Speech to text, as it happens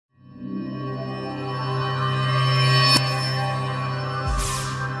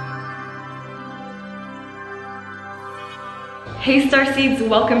Hey Starseeds,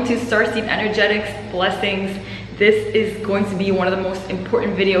 welcome to Starseed Energetics. Blessings. This is going to be one of the most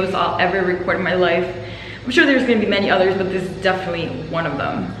important videos I'll ever record in my life. I'm sure there's going to be many others, but this is definitely one of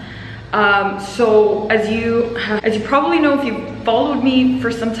them. So as you probably know, if you've followed me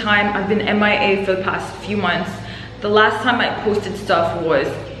for some time, I've been MIA for the past few months. The last time I posted stuff was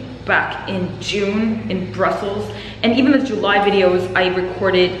back in June in Brussels, and even the July videos I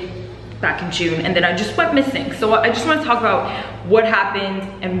recorded back in June, and then I just went missing. So I just want to talk about what happened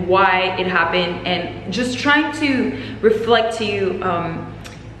and why it happened, and just trying to reflect to you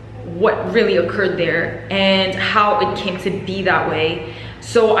what really occurred there and how it came to be that way.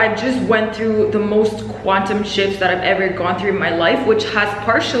 So I just went through the most quantum shifts that I've ever gone through in my life, which has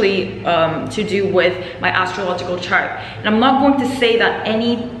partially to do with my astrological chart. And I'm not going to say that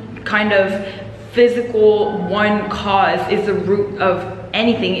any kind of physical one cause is the root of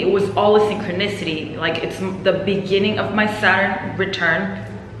anything. It was all a synchronicity. Like, it's the beginning of my Saturn return,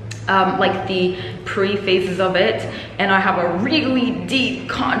 like the pre-phases of it, and I have a really deep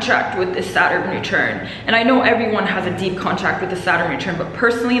contract with this Saturn return. And I know everyone has a deep contract with the Saturn return, but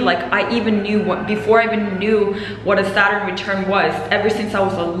personally, like, I even knew before I even knew what a Saturn return was, ever since I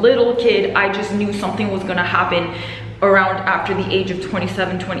was a little kid, I just knew something was gonna happen around after the age of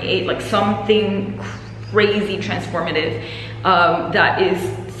 27, 28, like something crazy transformative that is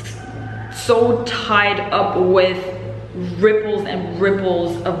so tied up with ripples and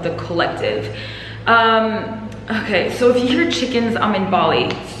ripples of the collective. Okay, so if you hear chickens, I'm in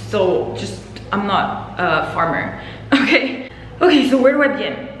Bali, so I'm not a farmer. Okay, so where do I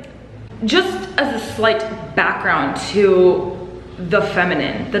begin? Just as a slight background to the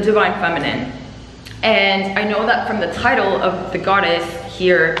feminine, the divine feminine. And I know that from the title of the goddess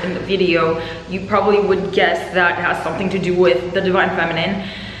here in the video, you probably would guess that it has something to do with the divine feminine.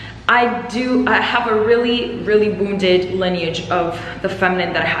 I have a really wounded lineage of the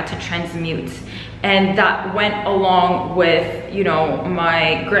feminine that I had to transmute. And that went along with, you know,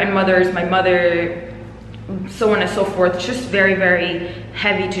 my grandmothers, my mother, so on and so forth. Just very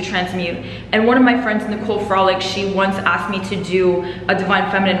heavy to transmute. And one of my friends, Nicole Frolic, she once asked me to do a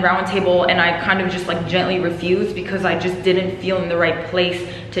divine feminine roundtable, and I kind of just like gently refused because I just didn't feel in the right place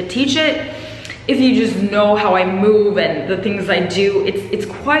to teach it. If you just know how I move and the things I do, it's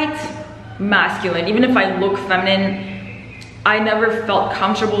quite masculine. Even if I look feminine, I never felt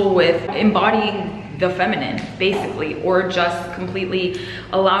comfortable with embodying the feminine, basically, or just completely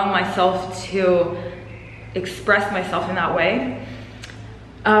allowing myself to express myself in that way,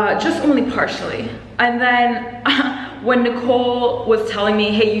 just only partially. And then when Nicole was telling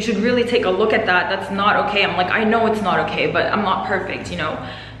me, hey, you should really take a look at that, that's not okay, I'm like, I know it's not okay, but I'm not perfect, you know.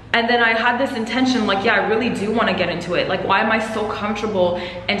 And then I had this intention, like, yeah, I really do want to get into it. Like, why am I so comfortable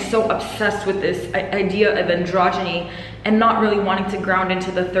and so obsessed with this idea of androgyny and not really wanting to ground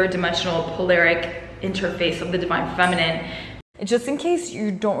into the third dimensional polaric interface of the divine feminine? Just in case you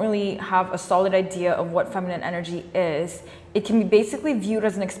don't really have a solid idea of what feminine energy is, it can be basically viewed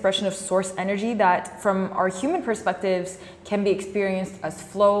as an expression of source energy that, from our human perspectives, can be experienced as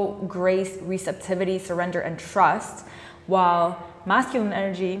flow, grace, receptivity, surrender, and trust, while masculine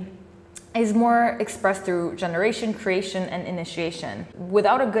energy is more expressed through generation, creation, and initiation.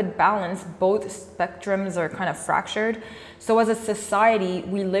 Without a good balance, both spectrums are kind of fractured. So as a society,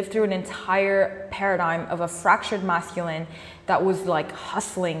 we lived through an entire paradigm of a fractured masculine that was like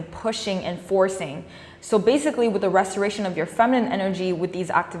hustling, pushing, and forcing. So basically, with the restoration of your feminine energy with these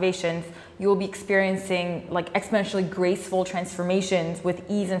activations, you will be experiencing like exponentially graceful transformations with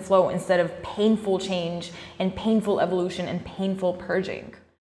ease and flow instead of painful change and painful evolution and painful purging.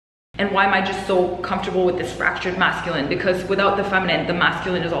 And why am I just so comfortable with this fractured masculine? Because without the feminine, the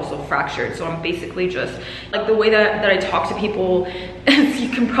masculine is also fractured. So I'm basically just, like, the way that I talk to people, as you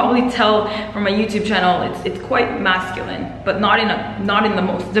can probably tell from my YouTube channel, it's quite masculine, but not in the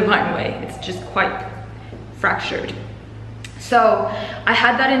most divine way. It's just quite fractured. So I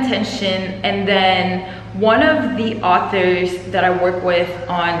had that intention, and then one of the authors that I work with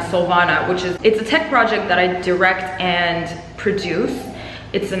on Solvana, it's a tech project that I direct and produce.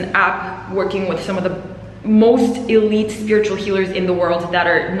 It's an app working with some of the most elite spiritual healers in the world that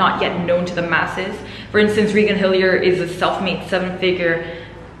are not yet known to the masses. For instance, Regan Hillyer is a self-made 7-figure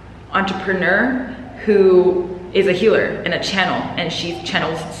entrepreneur who is a healer and a channel, and she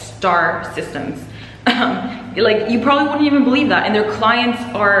channels star systems. Like, you probably wouldn't even believe that. And their clients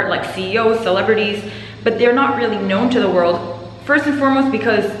are like CEOs, celebrities, but they're not really known to the world. First and foremost,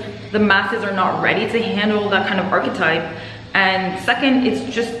 because the masses are not ready to handle that kind of archetype. And second,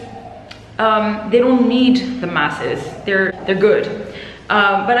 it's just, they don't need the masses. They're good.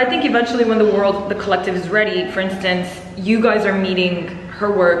 But I think eventually when the collective is ready, for instance, you guys are meeting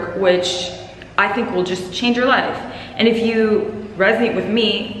her work, which I think will just change your life. And if you resonate with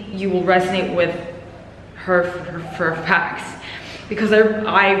me, you will resonate with her for facts. Because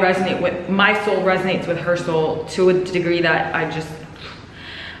I resonate with, my soul resonates with her soul to a degree that I just,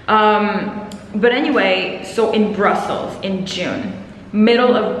 but anyway, so in Brussels in June,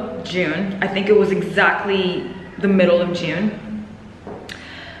 middle of June, I think it was exactly the middle of June,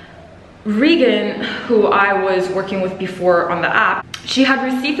 Regan, who I was working with before on the app, she had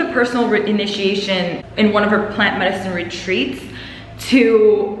received a personal initiation in one of her plant medicine retreats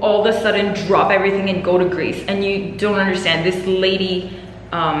to all of a sudden drop everything and go to Greece. And you don't understand, this lady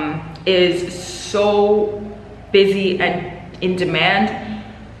is so busy and in demand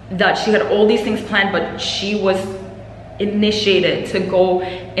that she had all these things planned, but she was initiated to go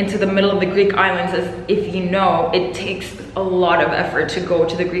into the middle of the Greek islands. As if you know, it takes a lot of effort to go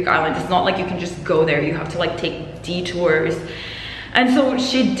to the Greek islands. It's not like you can just go there. You have to like take detours. And so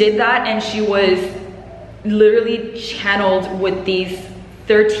she did that, and she was literally channeled with these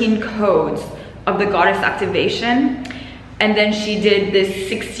 13 codes of the goddess activation. And then she did this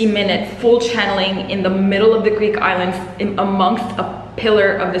 60-minute full channeling in the middle of the Greek islands amongst a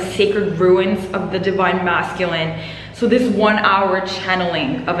pillar of the sacred ruins of the divine masculine. So this 1 hour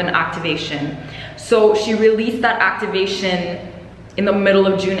channeling of an activation. So she released that activation in the middle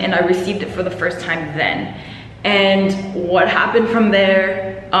of June, and I received it for the first time then. And what happened from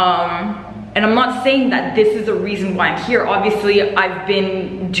there, and I'm not saying that this is the reason why I'm here. Obviously, I've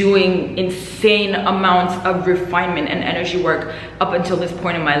been doing insane amounts of refinement and energy work up until this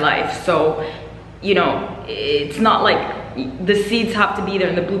point in my life. So, you know, it's not like the seeds have to be there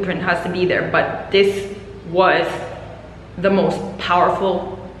and the blueprint has to be there, but this was the most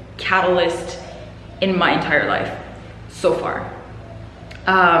powerful catalyst in my entire life so far.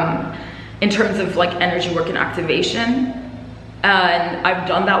 In terms of like energy work and activation. And I've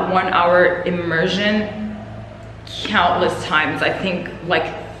done that 1 hour immersion countless times. I think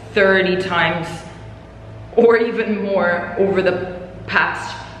like 30 times or even more over the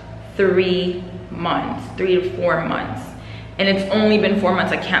past 3 months, 3 to 4 months. And it's only been 4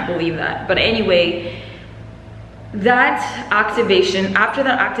 months, I can't believe that. But anyway, that activation, after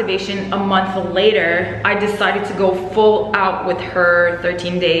that activation, a month later, I decided to go full out with her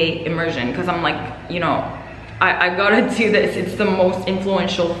 13-day immersion, because I'm like, you know, I gotta do this. It's the most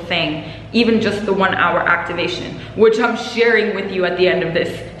influential thing, even just the 1 hour activation, which I'm sharing with you at the end of this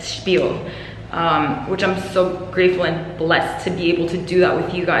spiel, which I'm so grateful and blessed to be able to do that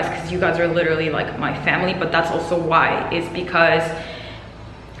with you guys, because you guys are literally like my family. But that's also why, is because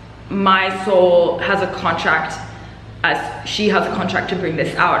my soul has a contract, as she has a contract to bring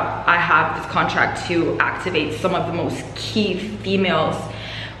this out. I have this contract to activate some of the most key females,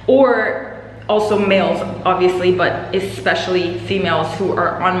 or also males obviously, but especially females who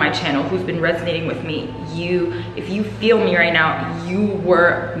are on my channel, who's been resonating with me. If you feel me right now, you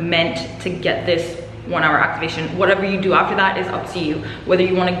were meant to get this 1 hour activation. Whatever you do after that is up to you. Whether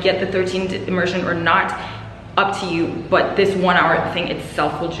you want to get the 13th immersion or not, up to you. But this 1 hour thing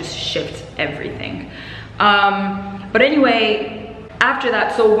itself will just shift everything. But anyway, after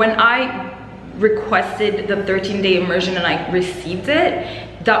that, so when I requested the 13-day immersion and I received it,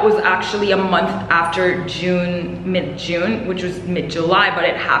 that was actually a month after June, mid-June, which was mid-July, but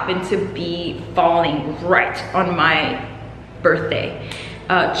it happened to be falling right on my birthday,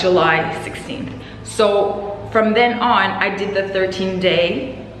 July 16th. So from then on, I did the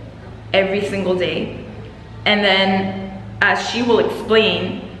 13-day every single day. And then, as she will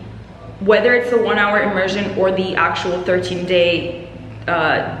explain, whether it's the 1 hour immersion or the actual 13-day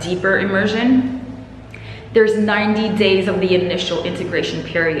deeper immersion, there's 90 days of the initial integration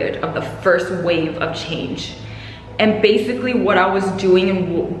period of the first wave of change. And basically what I was doing,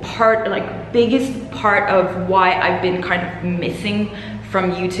 and biggest part of why I've been kind of missing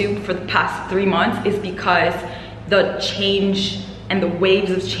from YouTube for the past 3 months, is because the change and the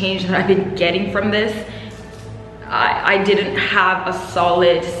waves of change that I've been getting from this, I didn't have a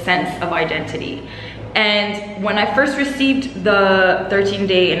solid sense of identity. And when I first received the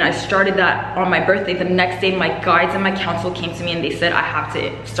 13-day and I started that on my birthday, the next day my guides and my council came to me and they said I have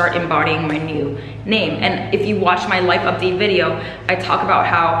to start embodying my new name. And if you watch my life update video, I talk about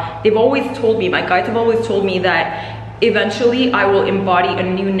how they've always told me, my guides have always told me that eventually I will embody a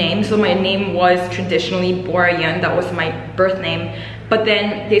new name. So my name was traditionally Borayan, that was my birth name. But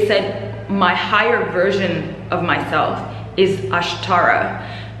then they said my higher version of myself is Ashtara.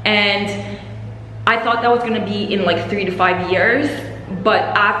 And I thought that was gonna be in like 3 to 5 years, but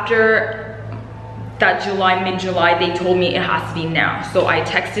after that July, mid-July, they told me it has to be now. So I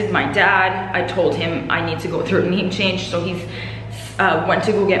texted my dad. I told him I need to go through a name change. So he's went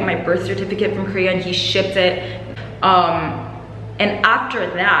to go get my birth certificate from Korea, and he shipped it. And after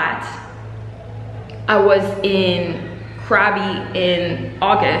that, I was in Krabi in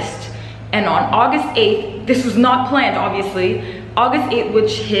August, and on August 8th, this was not planned, obviously, August 8th,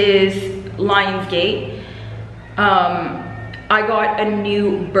 which is Lionsgate, I got a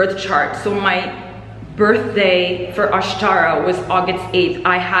new birth chart. So my birthday for Ashtara was August 8th.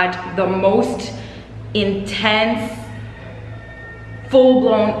 I had the most intense,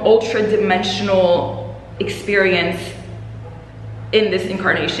 full-blown, ultra-dimensional experience in this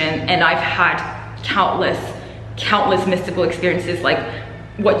incarnation, and I've had countless mystical experiences, like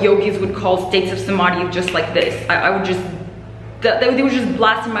what yogis would call states of samadhi, just like this. I would just, they were just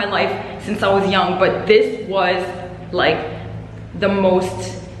blasting my life since I was young, but this was like the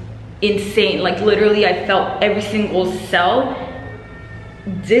most insane. Like literally I felt every single cell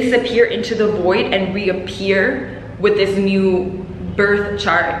disappear into the void and reappear with this new birth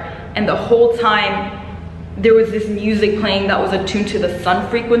chart. And the whole time there was this music playing that was attuned to the sun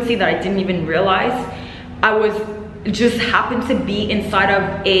frequency that I didn't even realize. I was just happened to be inside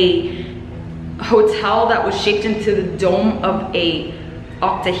of a hotel that was shaped into the dome of a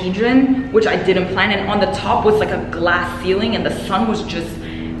octahedron, which I didn't plan, and on the top was like a glass ceiling and the sun was just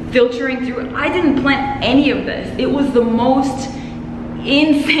filtering through. I didn't plan any of this. It was the most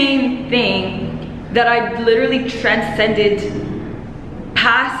insane thing that I literally transcended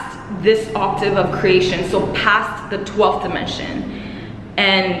past this octave of creation, so past the 12th dimension.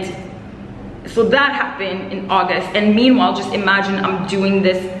 And so that happened in August, and meanwhile, just imagine I'm doing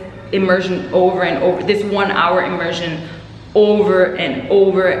this immersion over and over, this 1 hour immersion over and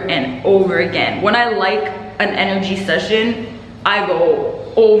over and over again. When I like an energy session, I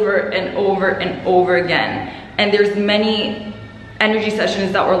go over and over and over again. And there's many energy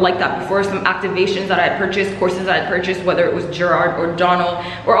sessions that were like that before, some activations that I had purchased, courses that I had purchased, whether it was Gerard or Donald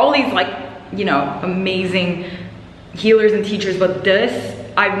or all these, like, you know, amazing healers and teachers. But this,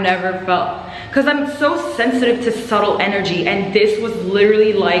 I've never felt, because I'm so sensitive to subtle energy, and this was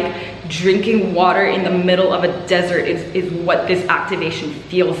literally like drinking water in the middle of a desert is what this activation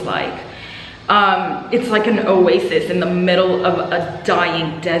feels like. It's like an oasis in the middle of a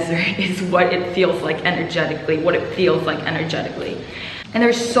dying desert is what it feels like energetically, And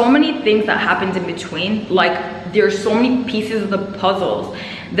there's so many things that happened in between. Like, there's so many pieces of the puzzles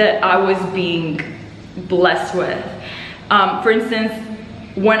that I was being blessed with. For instance,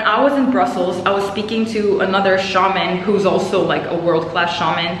 when I was in Brussels, I was speaking to another shaman who's also like a world-class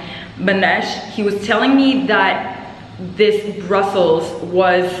shaman, Manesh. He was telling me that this Brussels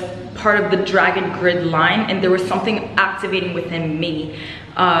was part of the dragon grid line, and there was something activating within me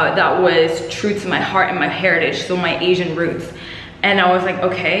that was true to my heart and my heritage, so my Asian roots. And I was like,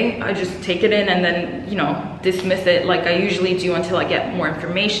 okay, I just take it in and then, you know, dismiss it like I usually do until I get more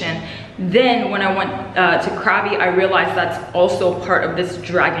information. Then when I went to Krabi, I realized that's also part of this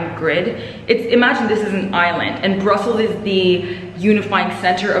dragon grid. Imagine this is an island, and Brussels is the unifying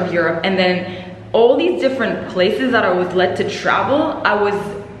center of Europe. And then all these different places that I was led to travel, I was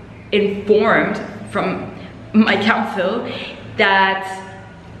informed from my council that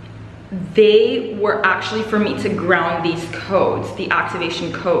they were actually for me to ground these codes, the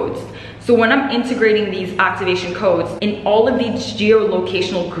activation codes. So when I'm integrating these activation codes in all of these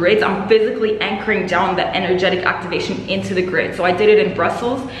geolocational grids, I'm physically anchoring down the energetic activation into the grid. So I did it in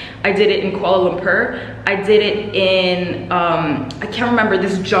Brussels, I did it in Kuala Lumpur, I did it in, I can't remember,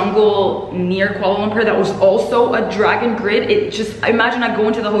 this jungle near Kuala Lumpur that was also a dragon grid. It just, imagine I go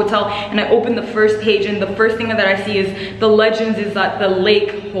into the hotel and I open the first page, and the first thing that I see is the legends is that the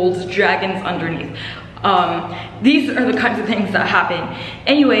lake holds dragons underneath. These are the kinds of things that happen.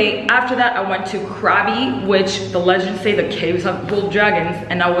 Anyway, after that I went to Krabi, which the legends say the caves have hold dragons,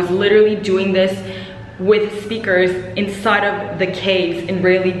 and I was literally doing this with speakers inside of the caves in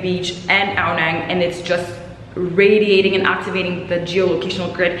Rayleigh Beach and Ao Nang, and it's just radiating and activating the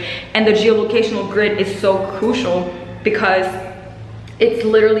geolocational grid. And the geolocational grid is so crucial because it's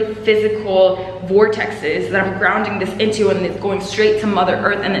literally physical vortexes that I'm grounding this into, and it's going straight to Mother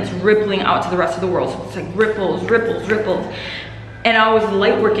Earth, and it's rippling out to the rest of the world. So it's like ripples, ripples, ripples. And I was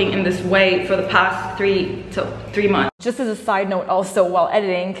light working in this way for the past 3 months. Just as a side note also, while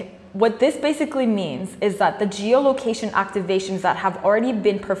editing, what this basically means is that the geolocation activations that have already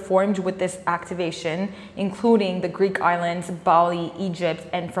been performed with this activation, including the Greek islands, Bali, Egypt,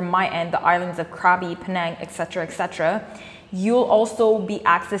 and from my end, the islands of Krabi, Penang, etc., etc., you'll also be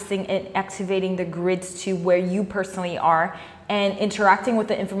accessing and activating the grids to where you personally are, and interacting with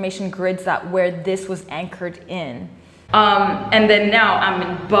the information grids where this was anchored in. And then now I'm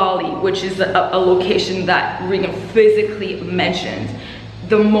in Bali, which is a location that Regan physically mentioned.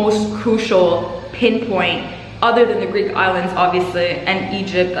 The most crucial pinpoint, other than the Greek islands, obviously, and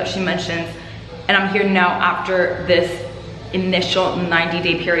Egypt that she mentions. And I'm here now after this initial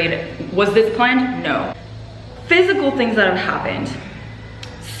 90-day period. Was this planned? No. Physical things that have happened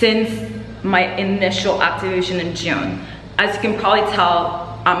since my initial activation in June. As you can probably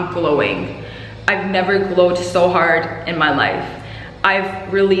tell, I'm glowing. I've never glowed so hard in my life.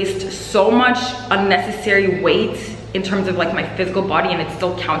 I've released so much unnecessary weight in terms of like my physical body, and it's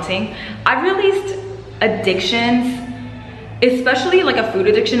still counting. I've released addictions, especially like a food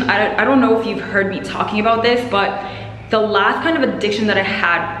addiction. I don't know if you've heard me talking about this, but the last kind of addiction that I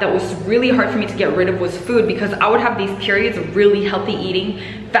had that was really hard for me to get rid of was food, because I would have these periods of really healthy eating,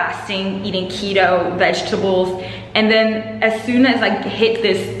 fasting, eating keto, vegetables, and then as soon as I hit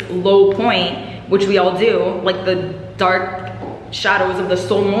this low point, which we all do, like the dark shadows of the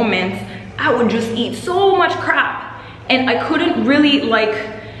soul moments, I would just eat so much crap. And I couldn't really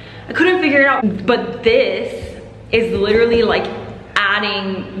I couldn't figure it out. But this is literally like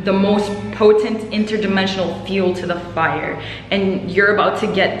adding the most potent interdimensional fuel to the fire. And you're about to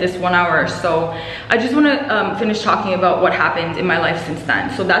get this 1 hour. So I just wanna finish talking about what happened in my life since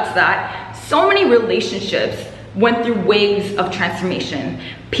then. So that's that. So many relationships went through waves of transformation.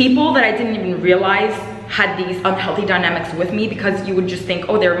 People that I didn't even realize had these unhealthy dynamics with me, because you would just think,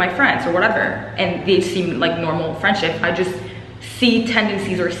 oh, they're my friends or whatever, and they seem like normal friendship. I just see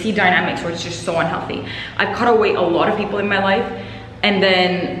tendencies or see dynamics where it's just so unhealthy. I've cut away a lot of people in my life, and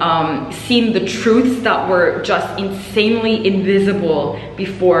then seen the truths that were just insanely invisible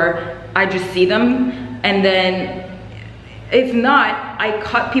before I just see them. And then if not, I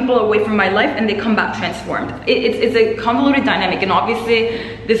cut people away from my life and they come back transformed. It's a convoluted dynamic, and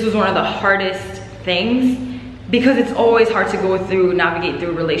obviously this was one of the hardest things, because it's always hard to navigate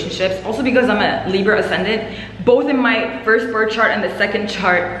through relationships. Also because I'm a Libra ascendant. Both in my first birth chart and the second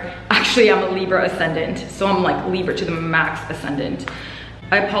chart, actually I'm a Libra ascendant. So I'm like Libra to the max ascendant.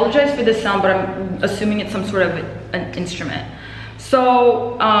 I apologize for this sound, but I'm assuming it's some sort of an instrument.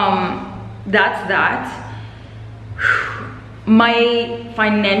 So that's that. My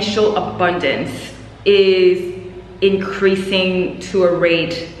financial abundance is increasing to a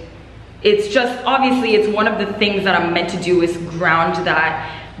rate. It's just, obviously it's one of the things that I'm meant to do, is ground that.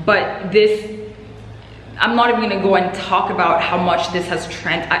 But this, I'm not even gonna go and talk about how much this has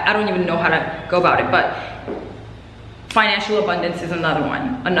trend. I don't even know how to go about it, but financial abundance is another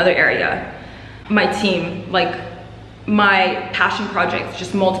one, another area. My team, like my passion projects,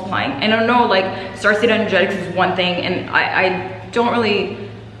 just multiplying. And I know like Starseed Energetics is one thing, and I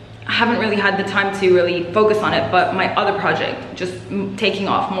haven't really had the time to really focus on it, but my other project just taking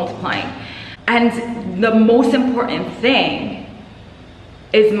off, multiplying. And the most important thing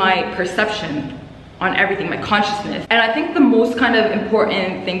is my perception on everything, my consciousness. And I think the most kind of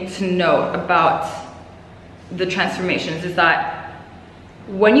important thing to note about the transformations is that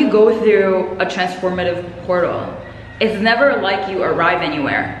when you go through a transformative portal, it's never like you arrive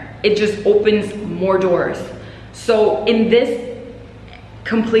anywhere. It just opens more doors. So in this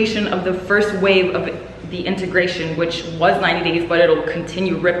completion of the first wave of the integration, which was 90 days, but it'll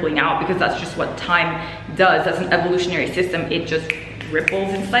continue rippling out, because that's just what time does. That's an evolutionary system. It just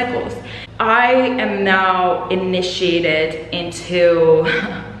ripples and cycles. I am now initiated into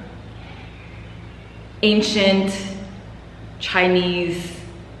ancient Chinese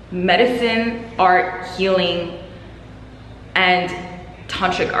medicine, art, healing, and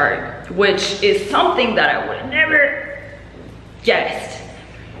tantric art, which is something that I would have never guessed.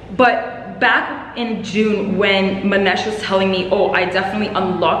 But back in June, when Manesh was telling me, oh, I definitely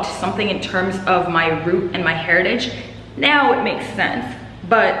unlocked something in terms of my root and my heritage, now it makes sense.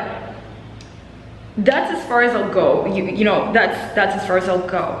 But that's as far as I'll go. You know, that's as far as I'll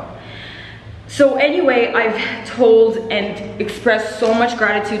go. So anyway, I've told and expressed so much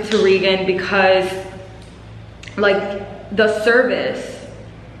gratitude to Regan, because like the service,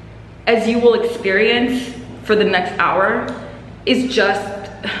 as you will experience for the next hour, is just,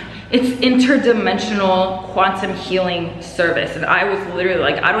 it's interdimensional quantum healing service. And I was literally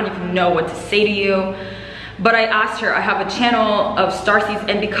like, I don't even know what to say to you. But I asked her, I have a channel of starseeds,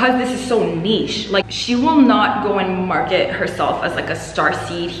 and because this is so niche, like she will not go and market herself as like a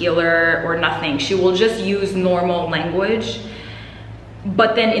starseed healer or nothing. She will just use normal language.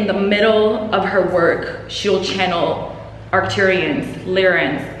 But then in the middle of her work, she'll channel Arcturians,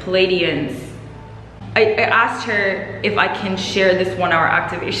 Lyrans, Palladians. I asked her if I can share this 1 hour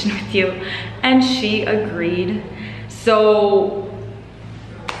activation with you, and she agreed. So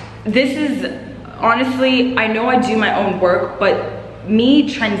this is, honestly, I know I do my own work, but me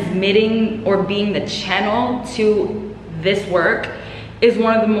transmitting or being the channel to this work is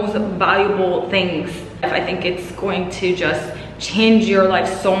one of the most valuable things. I think it's going to just change your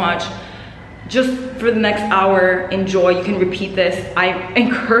life so much. Just for the next hour, enjoy. You can repeat this. I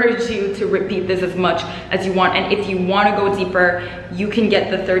encourage you to repeat this as much as you want. And if you want to go deeper, you can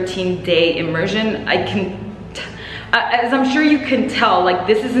get the 13-day immersion. As I'm sure you can tell, like,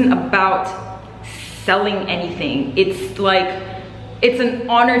 this isn't about selling anything. It's like, it's an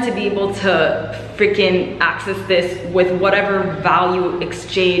honor to be able to freaking access this with whatever value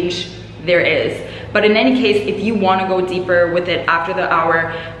exchange there is. But in any case, if you want to go deeper with it after the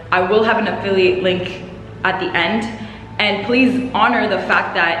hour, I will have an affiliate link at the end. And please honor the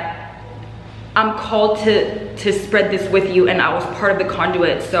fact that I'm called to spread this with you, and I was part of the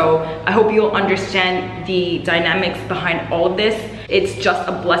conduit. So I hope you'll understand the dynamics behind all of this. It's just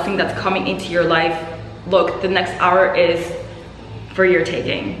a blessing that's coming into your life. Look, the next hour is for your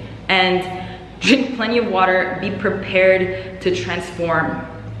taking. And drink plenty of water, be prepared to transform.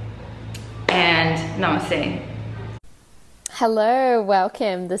 And namaste. Hello,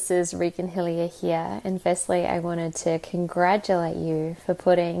 welcome. This is Regan Hillyer here. And firstly, I wanted to congratulate you for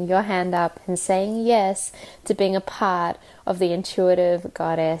putting your hand up and saying yes to being a part of the Intuitive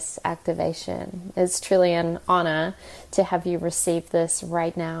Goddess activation. It's truly an honor to have you receive this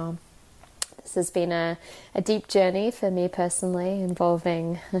right now. This has been a deep journey for me personally,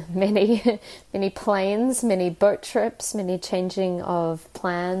 involving many planes, many boat trips, many changing of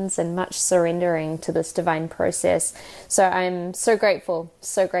plans, and much surrendering to this divine process. So I'm so grateful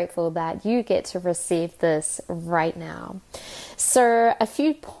that you get to receive this right now. So a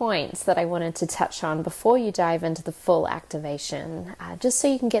few points that I wanted to touch on before you dive into the full activation, just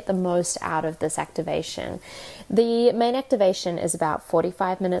so you can get the most out of this activation. The main activation is about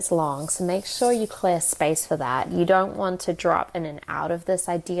 45 minutes long, so make sure you clear space for that. You don't want to drop in and out of this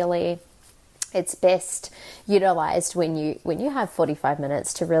ideally. It's best utilized when you have 45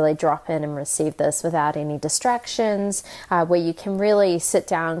 minutes to really drop in and receive this without any distractions, where you can really sit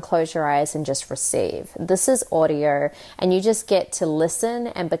down, close your eyes, and just receive. This is audio, and you just get to listen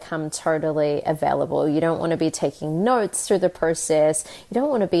and become totally available. You don't want to be taking notes through the process. You don't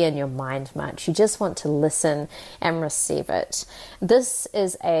want to be in your mind much. You just want to listen and receive it. This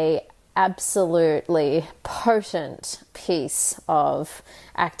is a absolutely potent piece of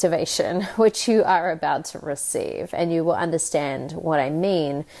activation which you are about to receive, and you will understand what I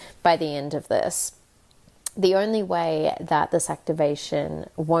mean by the end of this. The only way that this activation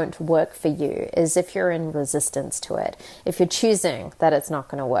won't work for you is if you're in resistance to it, if you're choosing that it's not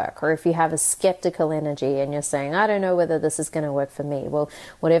going to work, or if you have a skeptical energy and you're saying, I don't know whether this is going to work for me. Well,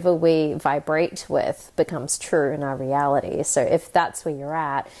 whatever we vibrate with becomes true in our reality. So if that's where you're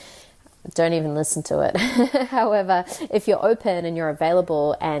at, don't even listen to it. However, if you're open and you're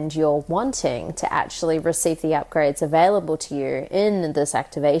available and you're wanting to actually receive the upgrades available to you in this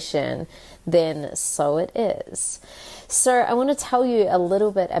activation, then so it is. So I want to tell you a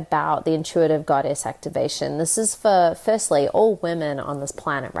little bit about the Intuitive Goddess activation. This is for, firstly, all women on this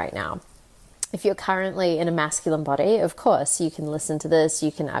planet right now. If you're currently in a masculine body, of course, you can listen to this.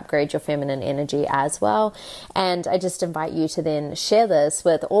 You can upgrade your feminine energy as well. And I just invite you to then share this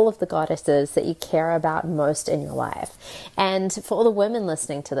with all of the goddesses that you care about most in your life. And for all the women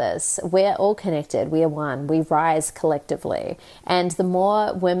listening to this, we're all connected. We are one. We rise collectively. And the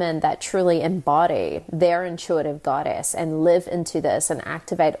more women that truly embody their intuitive goddess and live into this and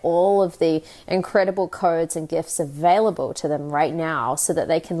activate all of the incredible codes and gifts available to them right now so that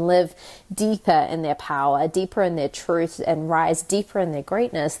they can live deeper in their power, deeper in their truth, and rise deeper in their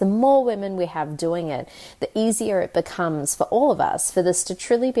greatness, the more women we have doing it, the easier it becomes for all of us for this to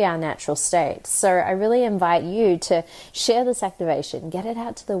truly be our natural state. So I really invite you to share this activation, get it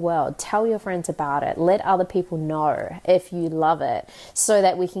out to the world, tell your friends about it, let other people know if you love it, so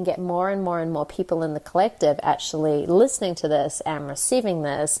that we can get more and more and more people in the collective actually listening to this and receiving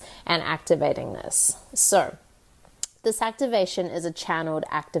this and activating this. So this activation is a channeled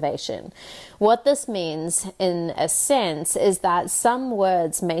activation. What this means, in a sense, is that some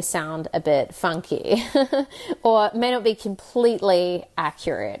words may sound a bit funky or may not be completely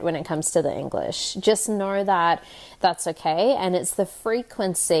accurate when it comes to the English. Just know that that's okay, and it's the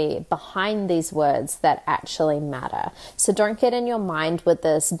frequency behind these words that actually matter. So don't get in your mind with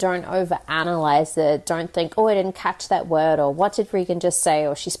this. Don't overanalyze it. Don't think, oh, I didn't catch that word, or what did Regan just say,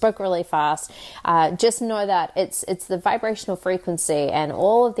 or she spoke really fast. Just know that it's the vibrational frequency and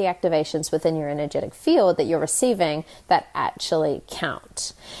all of the activations within your energetic field that you're receiving that actually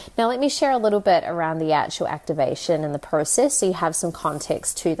count. Now, let me share a little bit around the actual activation and the process so you have some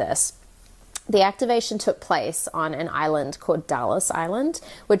context to this. The activation took place on an island called Dallas Island,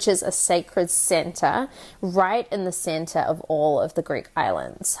 which is a sacred center right in the center of all of the Greek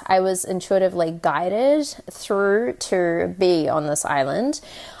islands. I was intuitively guided through to be on this island.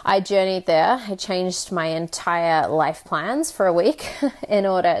 I journeyed there. I changed my entire life plans for a week in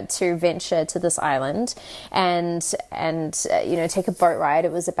order to venture to this island and take a boat ride.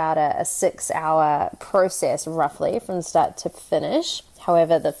 It was about a 6-hour process roughly from start to finish.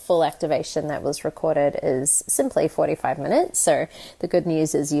 However, the full activation that was recorded is simply 45 minutes. So the good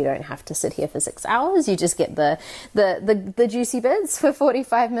news is you don't have to sit here for 6 hours. You just get the juicy bits for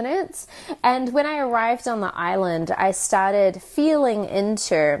 45 minutes. And when I arrived on the island, I started feeling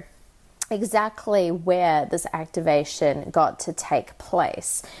into exactly where this activation got to take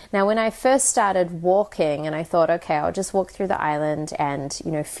place. Now, when I first started walking and I thought, okay, I'll just walk through the island and,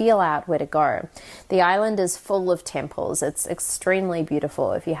 feel out where to go. The island is full of temples. It's extremely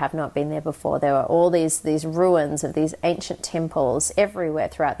beautiful. If you have not been there before, there were all these ruins of these ancient temples everywhere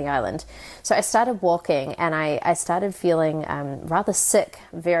throughout the island. So I started walking and I started feeling rather sick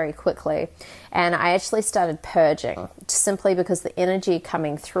very quickly. And I actually started purging simply because the energy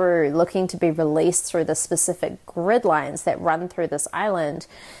coming through, looking to be released through the specific grid lines that run through this island,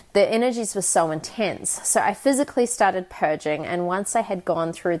 the energies were so intense. So I physically started purging. And once I had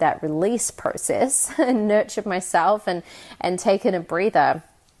gone through that release process and nurtured myself and taken a breather,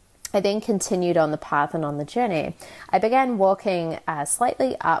 I then continued on the path and on the journey. I began walking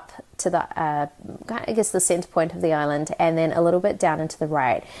slightly up to the center point of the island and then a little bit down and to the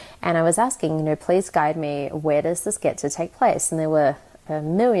right. And I was asking, please guide me. Where does this get to take place? And there were a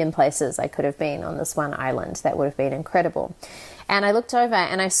million places I could have been on this one island. That would have been incredible. And I looked over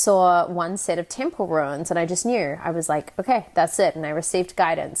and I saw one set of temple ruins and I just knew. I was like, okay, that's it. And I received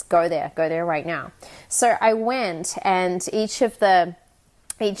guidance. Go there right now. So I went, and each of the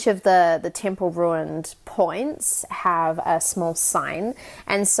temple ruined points have a small sign.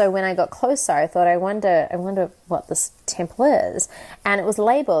 And so when I got closer, I thought, I wonder what this temple is. And it was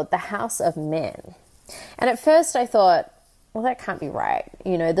labeled the House of Men. And at first I thought, well, that can't be right.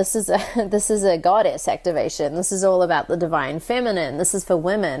 This is a goddess activation. This is all about the divine feminine. This is for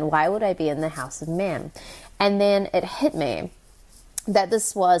women. Why would I be in the House of Men? And then it hit me that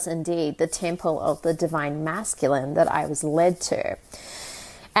this was indeed the temple of the divine masculine that I was led to.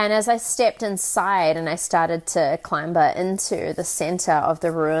 And as I stepped inside and I started to clamber into the center of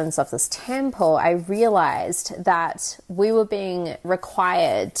the ruins of this temple, I realized that we were being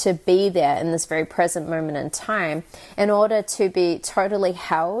required to be there in this very present moment in time in order to be totally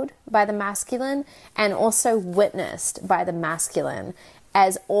held by the masculine and also witnessed by the masculine,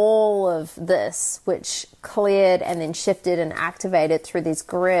 as all of this, which cleared and then shifted and activated through these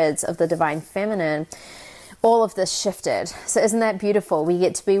grids of the divine feminine, all of this shifted. So isn't that beautiful? We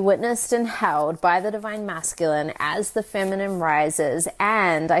get to be witnessed and held by the divine masculine as the feminine rises.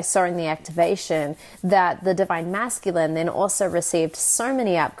 And I saw in the activation that the divine masculine then also received so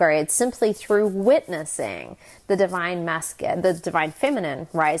many upgrades simply through witnessing the divine feminine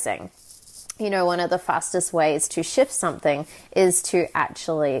rising. One of the fastest ways to shift something is to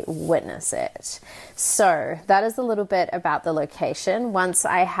actually witness it. So that is a little bit about the location. Once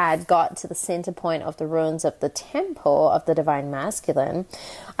I had got to the center point of the ruins of the temple of the divine masculine,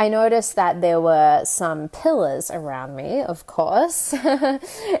 I noticed that there were some pillars around me, of course.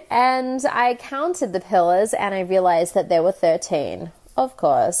 And I counted the pillars and I realized that there were 13. Of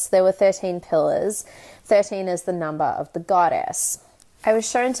course, there were 13 pillars. 13 is the number of the goddess. I was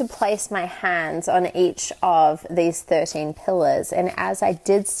shown to place my hands on each of these 13 pillars, and as I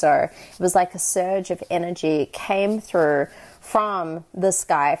did so, it was like a surge of energy came through from the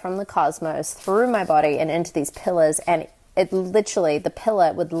sky, from the cosmos, through my body and into these pillars, and it literally, the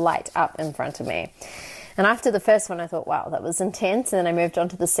pillar would light up in front of me. And after the first one, I thought, wow, that was intense. And then I moved on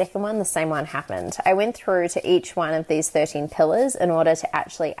to the second one. The same one happened. I went through to each one of these 13 pillars in order to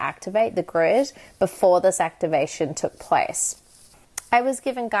actually activate the grid before this activation took place. I was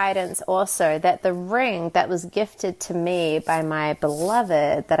given guidance also that the ring that was gifted to me by my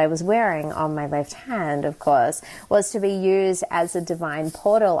beloved that I was wearing on my left hand, of course, was to be used as a divine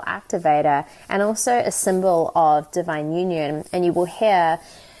portal activator and also a symbol of divine union. And you will hear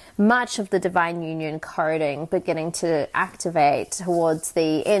much of the divine union coding beginning to activate towards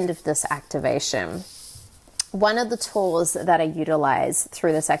the end of this activation. One of the tools that I utilize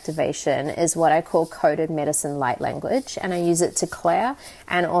through this activation is what I call coded medicine light language, and I use it to clear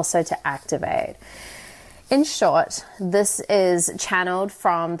and also to activate. In short, this is channeled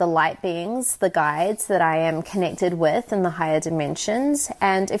from the light beings, the guides that I am connected with in the higher dimensions.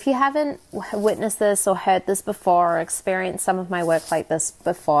 And if you haven't witnessed this or heard this before or experienced some of my work like this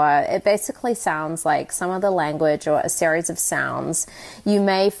before, it basically sounds like some of the language or a series of sounds. You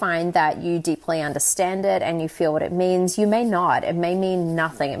may find that you deeply understand it and you feel what it means. You may not. It may mean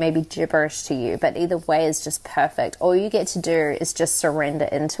nothing. It may be gibberish to you, but either way is just perfect. All you get to do is just surrender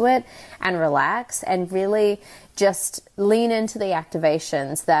into it and relax and really just lean into the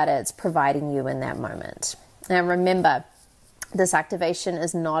activations that it's providing you in that moment. And remember, this activation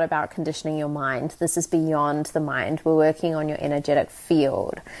is not about conditioning your mind. This is beyond the mind. We're working on your energetic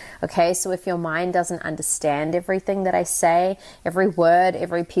field. Okay, so if your mind doesn't understand everything that I say, every word,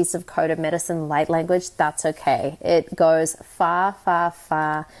 every piece of coded medicine, light language, that's okay. It goes far, far,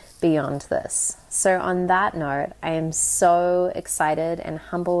 far beyond this. So on that note, I am so excited and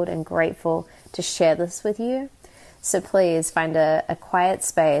humbled and grateful to share this with you. So please find a quiet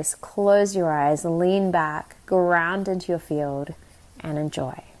space, close your eyes, lean back, ground into your field, and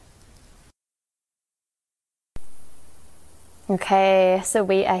enjoy. Okay, so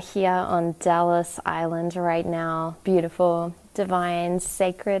we are here on Dallas Island right now. Beautiful, divine,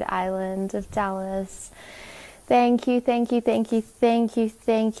 sacred island of Dallas. Thank you, thank you, thank you, thank you,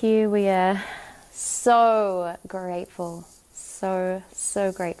 thank you. We are so grateful, so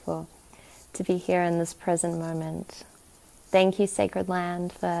grateful to be here in this present moment. Thank you, sacred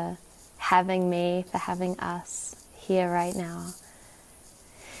land, for having me, for having us here right now.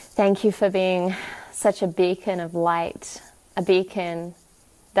 Thank you for being such a beacon of light, a beacon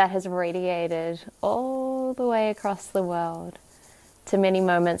that has radiated all the way across the world to many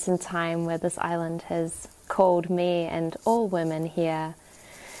moments in time where this island has called me and all women here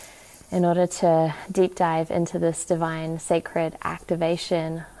in order to deep dive into this divine sacred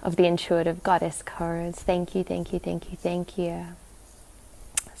activation of the intuitive goddess codes. Thank you, thank you, thank you, thank you.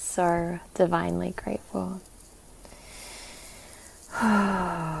 So divinely grateful.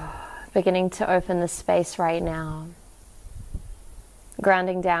 Beginning to open the space right now.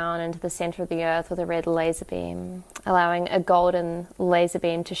 Grounding down into the center of the earth with a red laser beam, allowing a golden laser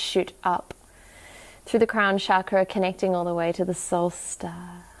beam to shoot up through the crown chakra, connecting all the way to the soul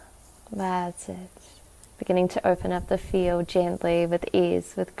star. That's it. Beginning to open up the field gently, with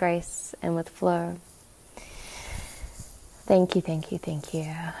ease, with grace, and with flow. Thank you, thank you, thank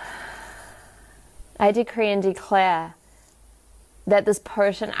you. I decree and declare that this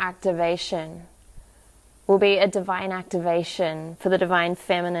potent activation will be a divine activation for the divine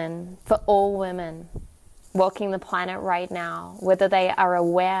feminine, for all women walking the planet right now, whether they are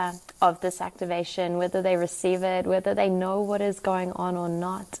aware of this activation, whether they receive it, whether they know what is going on or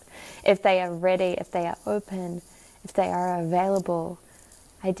not, if they are ready, if they are open, if they are available.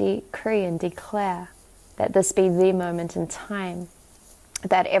 I decree and declare that this be the moment in time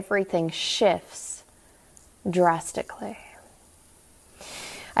that everything shifts drastically.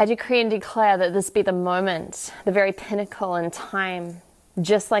 I decree and declare that this be the moment, the very pinnacle in time,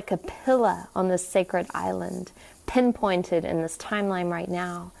 just like a pillar on this sacred island, pinpointed in this timeline right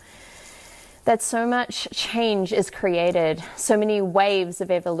now, that so much change is created, so many waves of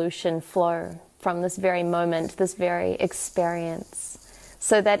evolution flow from this very moment, this very experience,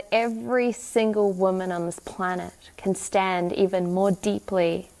 so that every single woman on this planet can stand even more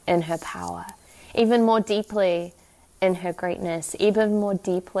deeply in her power, even more deeply in her greatness, even more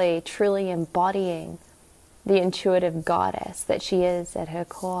deeply truly embodying the intuitive goddess that she is at her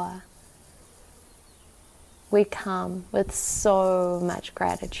core. We come with so much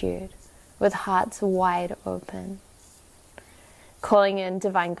gratitude, with hearts wide open, calling in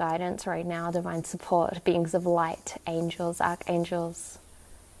divine guidance right now, divine support, beings of light, angels, archangels,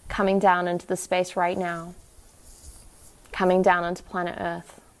 coming down into the space right now, coming down into planet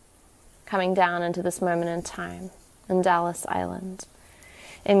Earth, coming down into this moment in time, in Dallas Island,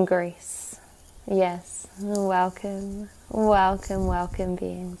 in Greece. Yes, welcome, welcome, welcome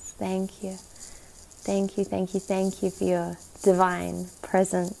beings. Thank you. Thank you, thank you, thank you for your divine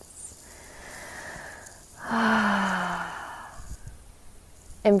presence.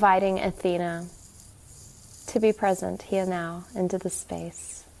 Inviting Athena to be present here now into the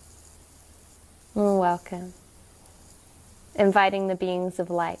space. Welcome. Inviting the beings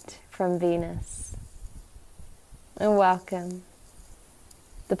of light from Venus. And welcome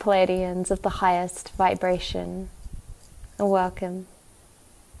the Pleiadians of the highest vibration. And welcome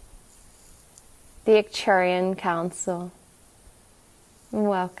the Acturian Council. And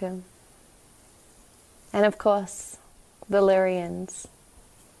welcome. And of course, the Lyrians,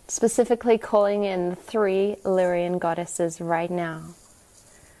 specifically calling in the 3 Lyrian goddesses right now.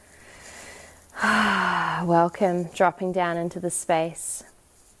 Welcome, dropping down into the space,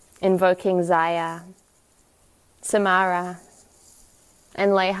 invoking Zaya, Samara,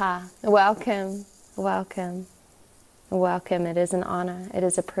 and Leha. Welcome, welcome, welcome. It is an honor. It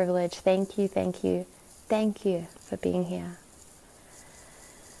is a privilege. Thank you, thank you, thank you for being here.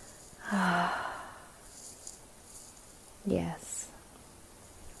 Yes.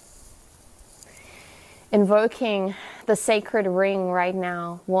 Invoking the sacred ring right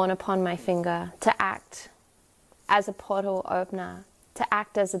now, worn upon my finger, to act as a portal opener, to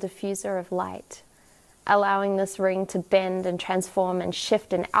act as a diffuser of light, allowing this ring to bend and transform and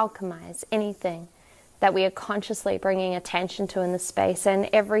shift and alchemize anything that we are consciously bringing attention to in the space, and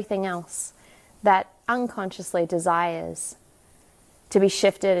everything else that unconsciously desires to be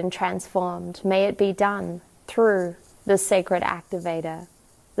shifted and transformed. May it be done through this sacred activator,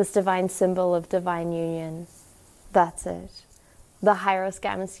 this divine symbol of divine union. That's it. The Hyros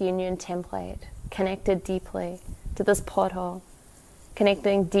Gammas union template, connected deeply to this portal,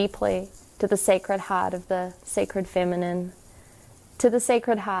 connecting deeply to the sacred heart of the sacred feminine, to the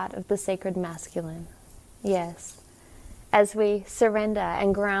sacred heart of the sacred masculine. Yes. As we surrender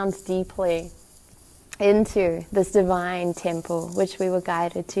and ground deeply into this divine temple, which we were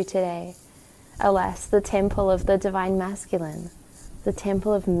guided to today. Alas, the temple of the divine masculine, the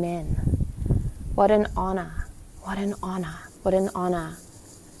temple of men. What an honor, what an honor, what an honor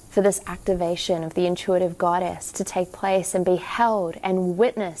for this activation of the intuitive goddess to take place and be held and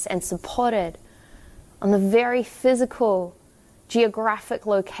witnessed and supported on the very physical, geographic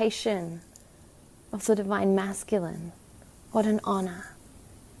location of the divine masculine. What an honor.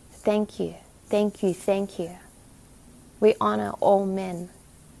 Thank you, thank you, thank you. We honor all men.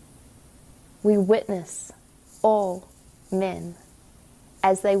 We witness all men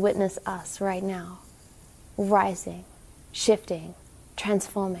as they witness us right now, rising, shifting,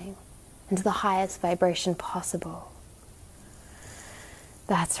 transforming into the highest vibration possible.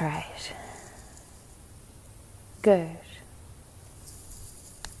 That's right. Good.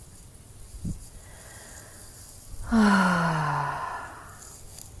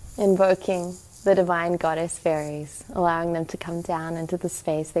 Invoking the divine goddess fairies, allowing them to come down into the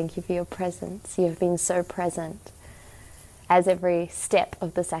space. Thank you for your presence. You have been so present as every step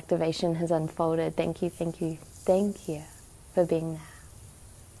of this activation has unfolded. Thank you, thank you, thank you for being there.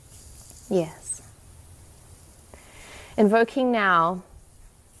 Yes. Invoking now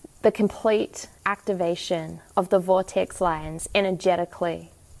the complete activation of the vortex lines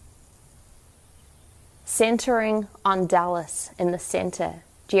energetically, centering on Dallas in the center,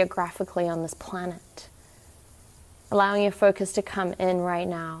 geographically on this planet, allowing your focus to come in right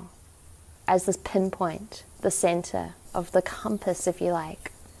now as this pinpoint, the center of the compass, if you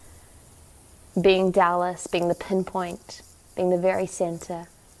like, being Dallas, being the pinpoint, being the very center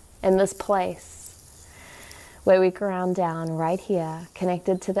in this place where we ground down right here,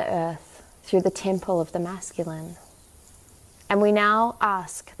 connected to the earth through the temple of the masculine. And we now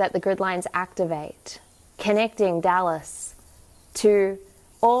ask that the grid lines activate, connecting Dallas to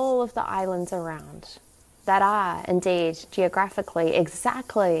all of the islands around that are indeed geographically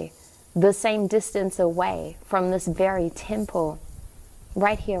exactly the same distance away from this very temple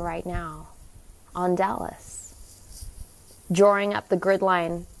right here, right now on Dallas. Drawing up the grid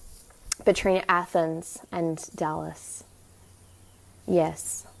line between Athens and Dallas.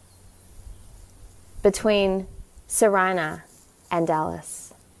 Yes. Between Cyrena and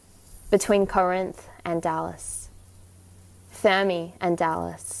Dallas. Between Corinth and Dallas. Thermi and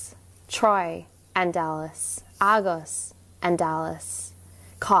Dallas. Troy and Dallas. Argos and Dallas.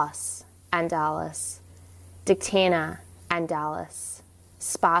 Kos and Dallas. Dictina and Dallas.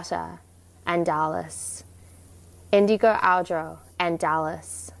 Sparta and Dallas. Indigo Audro and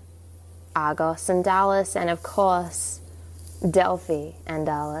Dallas. Argos and Dallas, and of course, Delphi and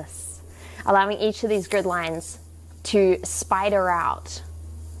Dallas. Allowing each of these grid lines to spider out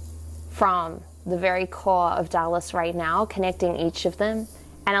from the very core of Dallas right now, connecting each of them,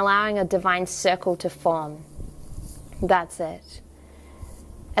 and allowing a divine circle to form. That's it.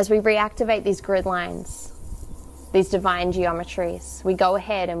 As we reactivate these grid lines, these divine geometries, we go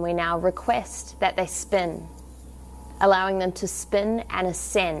ahead and we now request that they spin, allowing them to spin and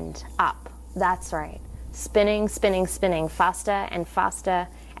ascend up. That's right. Spinning, spinning, spinning, faster and faster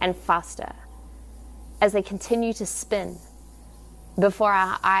and faster. As they continue to spin before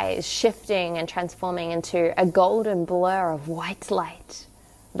our eyes, shifting and transforming into a golden blur of white light.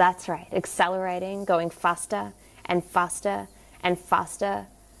 That's right. Accelerating, going faster and faster and faster.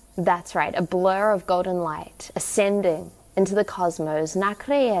 That's right. A blur of golden light ascending into the cosmos.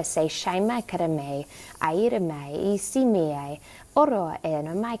 Nakrea se shaima karame, airame, isime, Oro e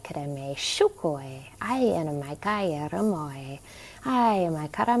no mai kreme shukoe. Ai e no mai kaya ramoe. Ai mai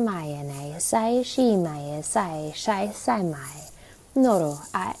karamaya ne sai shi mai sai shai sai mai. Noro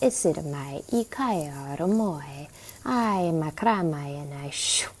a isid mai I kaya ramoe. Ai mai karamaya ne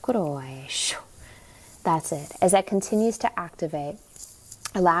shukroe shu. That's it. As that continues to activate,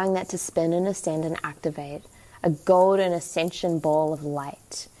 allowing that to spin and ascend and activate, a golden ascension ball of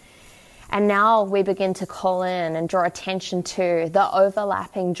light. And now we begin to call in and draw attention to the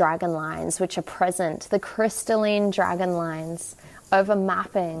overlapping dragon lines which are present, the crystalline dragon lines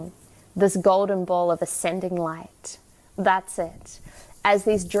overmapping this golden ball of ascending light. That's it. As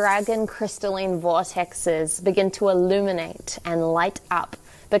these dragon crystalline vortexes begin to illuminate and light up,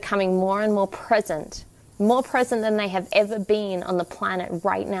 becoming more and more present than they have ever been on the planet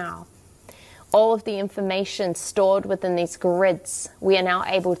right now. All of the information stored within these grids, we are now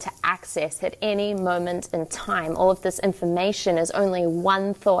able to access at any moment in time. All of this information is only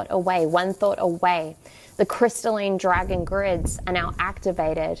one thought away, The crystalline dragon grids are now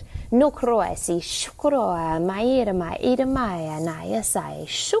activated. Nukroe si shukroe maira mai ida maya naya sai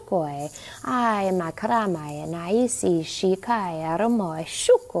shukoi. Ai makaramaya nai si shikai ramoe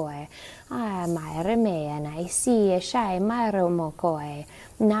shukoi. Ai mai remea nai si shai maromokoi.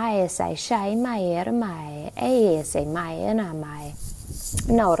 Naya sai shai maira mai. E se mai na mai.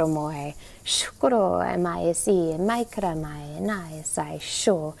 Noromoe. Shukro mai si maikrama naya sai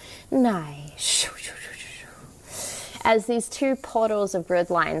sho. Nai shu. As these two portals of grid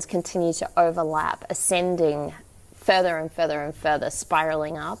lines continue to overlap, ascending further and further and further,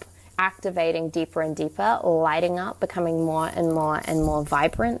 spiraling up, activating deeper and deeper, lighting up, becoming more and more and more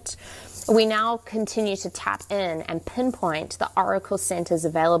vibrant, we now continue to tap in and pinpoint the oracle centers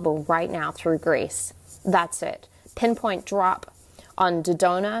available right now through Greece. That's it. Pinpoint drop on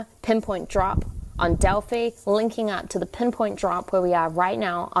Dodona, pinpoint drop on Delphi, linking up to the pinpoint drop where we are right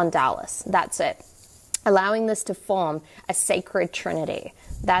now on Dallas. That's it. Allowing this to form a sacred trinity.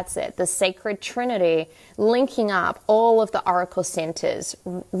 That's it. The sacred trinity linking up all of the oracle centers,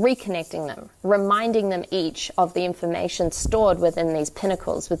 reconnecting them, reminding them each of the information stored within these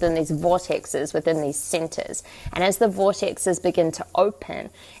pinnacles, within these vortexes, within these centers. And as the vortexes begin to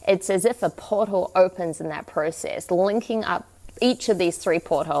open, it's as if a portal opens in that process, linking up each of these three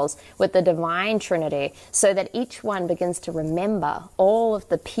portals with the divine trinity, so that each one begins to remember all of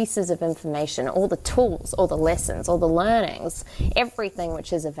the pieces of information, all the tools, all the lessons, all the learnings, everything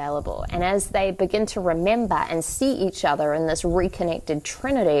which is available. And as they begin to remember and see each other in this reconnected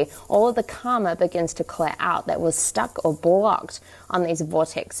trinity, all of the karma begins to clear out that was stuck or blocked on these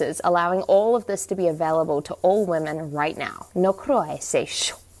vortexes, allowing all of this to be available to all women right now. No kroi se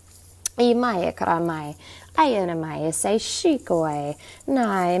shu. Imai karamai. Ayana mai say shikoe,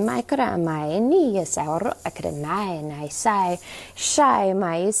 nai mai karamai, ni saur akadamai, nai sai, shai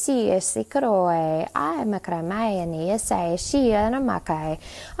mai si sikroe, I makramai, ni say shia namakai,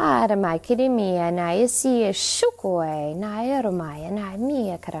 Adamai kidimia, nai si shukoe, nai romai, nai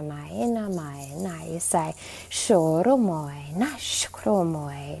mia karamai, namai, nai say, shoromoe, na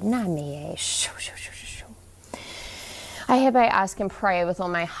shukromoe, namie, shu. I hereby ask and pray with all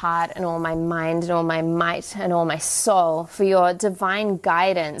my heart and all my mind and all my might and all my soul for your divine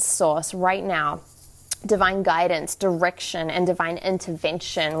guidance, Source, right now. Divine guidance, direction, and divine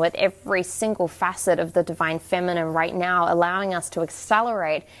intervention with every single facet of the divine feminine right now, allowing us to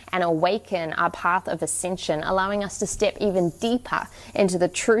accelerate and awaken our path of ascension, allowing us to step even deeper into the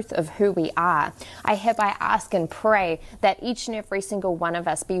truth of who we are. I hereby ask and pray that each and every single one of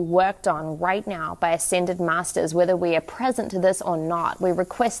us be worked on right now by ascended masters, whether we are present to this or not. We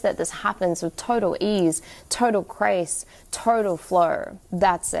request that this happens with total ease, total grace, total flow.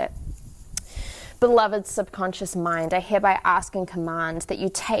 That's it. Beloved subconscious mind, I hereby ask and command that you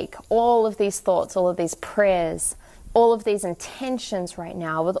take all of these thoughts, all of these prayers, all of these intentions right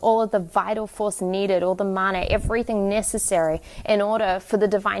now with all of the vital force needed, all the mana, everything necessary in order for the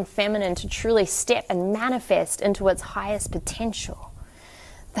divine feminine to truly step and manifest into its highest potential.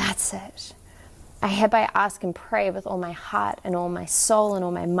 That's it. I hereby ask and pray with all my heart and all my soul and all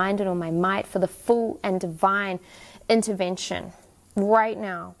my mind and all my might for the full and divine intervention right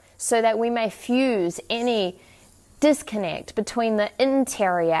now, so that we may fuse any disconnect between the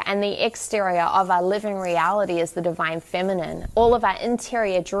interior and the exterior of our living reality as the divine feminine. All of our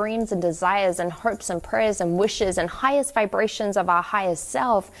interior dreams and desires and hopes and prayers and wishes and highest vibrations of our highest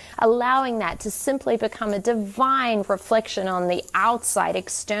self, allowing that to simply become a divine reflection on the outside,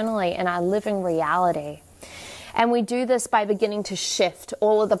 externally in our living reality. And we do this by beginning to shift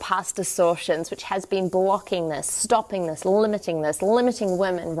all of the past distortions which has been blocking this, stopping this, limiting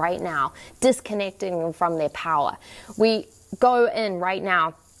women right now, disconnecting them from their power. We go in right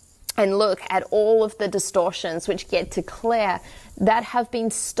now and look at all of the distortions which get to clear that have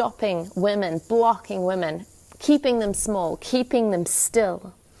been stopping women, blocking women, keeping them small, keeping them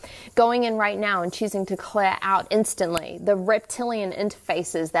still. Going in right now and choosing to clear out instantly the reptilian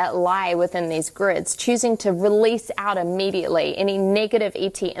interfaces that lie within these grids, choosing to release out immediately any negative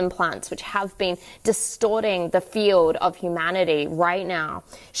ET implants which have been distorting the field of humanity right now,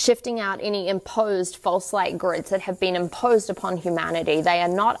 shifting out any imposed false light grids that have been imposed upon humanity. They are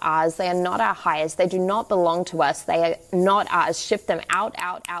not ours, they are not our highest, they do not belong to us, they are not ours. Shift them out,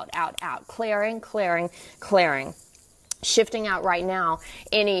 out, out, out, out, clearing, clearing, clearing. Shifting out right now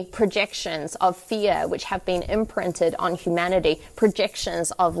any projections of fear which have been imprinted on humanity, projections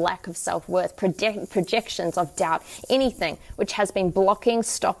of lack of self-worth, projections of doubt, anything which has been blocking,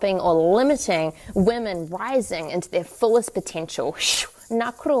 stopping, or limiting women rising into their fullest potential.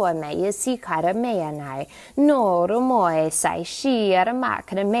 Nakroa me sikara mea nai, no romoe sai shi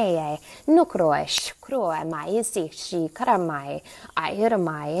aramakra mea, nokroa shkroa mai si shi karamai,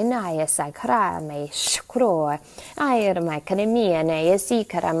 airamai naya sai karame shkroa, airamai karamia naya si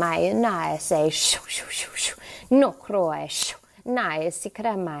karamai naya say shu shu shu shu, nokroa shu. Nai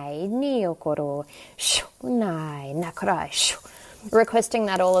sikaramai niokoro shu nai nakra shu. Requesting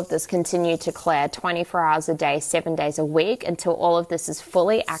that all of this continue to clear 24 hours a day, 7 days a week until all of this is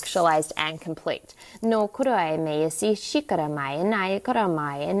fully actualized and complete. No kurai me si shikaramai nai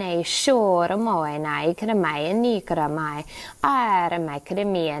karamai nei shora moe nai karamai ni karamai aramai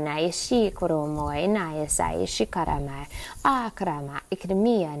karamia nai shikoro moe nai sai shikaramai akarama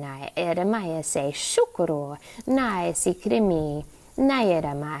ikramia nai eramai say shukuro nai sikrami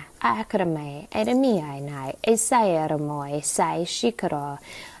Nayerama, Akrame, Edemia, Nai, Esayeramo, Sai Shikaro,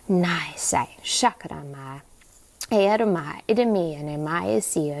 Nai Sai, Shakrama, Erama, Edemia, and Maya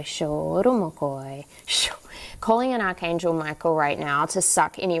Sia, Sho, Rumokoi, Sho. Calling in Archangel Michael right now to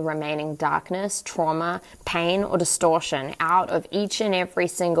suck any remaining darkness, trauma, pain, or distortion out of each and every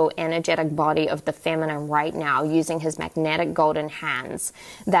single energetic body of the feminine right now using his magnetic golden hands.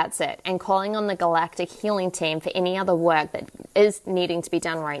 That's it. And calling on the galactic healing team for any other work that is needing to be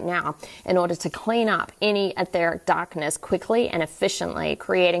done right now in order to clean up any etheric darkness quickly and efficiently,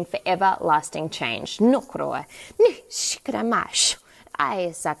 creating forever lasting change. Nokroa, ni shikramash. I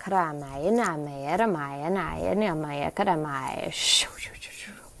sakramai name eramai nai namai karamai.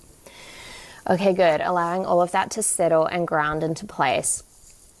 Okay, good. Allowing all of that to settle and ground into place.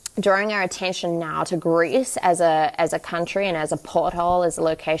 Drawing our attention now to Greece as a country and as a porthole, as a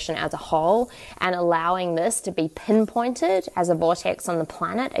location as a whole, and allowing this to be pinpointed as a vortex on the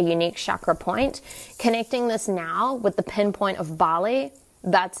planet, a unique chakra point. Connecting this now with the pinpoint of Bali.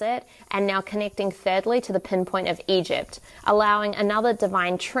 That's it. And now connecting thirdly to the pinpoint of Egypt, allowing another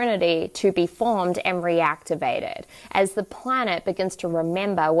divine trinity to be formed and reactivated as the planet begins to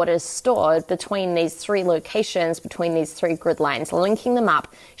remember what is stored between these three locations, between these three grid lines, linking them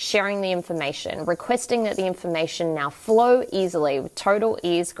up, sharing the information, requesting that the information now flow easily with total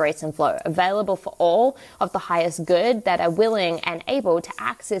ease, grace, and flow, available for all of the highest good that are willing and able to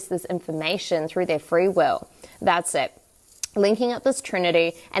access this information through their free will. That's it. Linking up this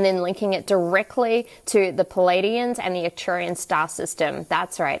trinity and then linking it directly to the Pleiadians and the Arcturian star system.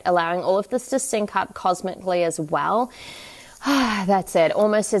 That's right. Allowing all of this to sync up cosmically as well. That's it.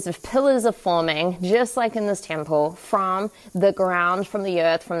 Almost as if pillars are forming, just like in this temple, from the ground, from the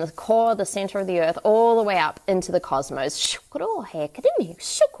earth, from the core, the center of the earth, all the way up into the cosmos.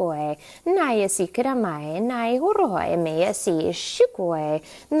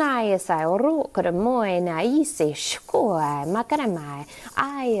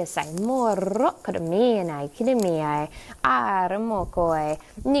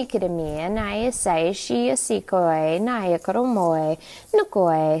 Moe,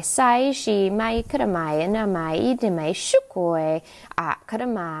 Nukoe, Sai Shi, Mai Karamai, Namai, Idime, Shukoe, A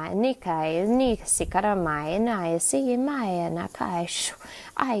Karamai, Nikai, Niksi Karamai, Nai, Si Maya, Nakai, Shu,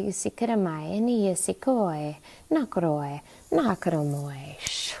 I Si Karamai, Nia Sikoe, Nakroe, Nakaramoe,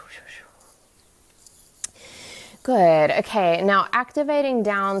 Shu. Good. Okay, now activating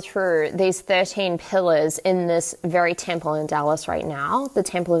down through these 13 pillars in this very temple in Dallas right now, the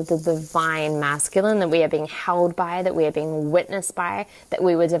temple of the divine masculine that we are being held by, that we are being witnessed by, that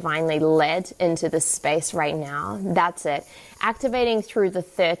we were divinely led into this space right now. That's it. Activating through the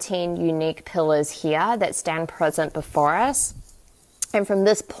 13 unique pillars here that stand present before us. And from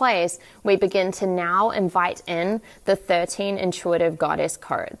this place, we begin to now invite in the 13 intuitive goddess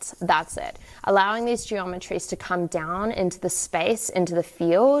codes. That's it. Allowing these geometries to come down into the space, into the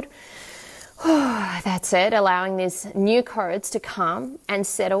field. That's it. Allowing these new codes to come and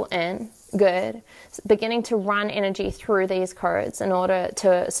settle in Good. Beginning to run energy through these codes in order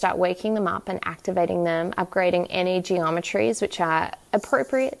to start waking them up and activating them, upgrading any geometries which are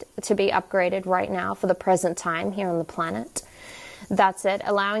appropriate to be upgraded right now for the present time here on the planet. That's it.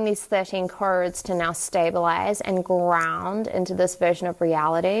 Allowing these 13 codes to now stabilize and ground into this version of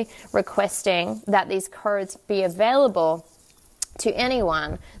reality, requesting that these codes be available to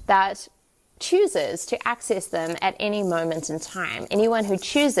anyone that chooses to access them at any moment in time. Anyone who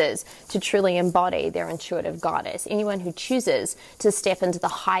chooses to truly embody their intuitive goddess. Anyone who chooses to step into the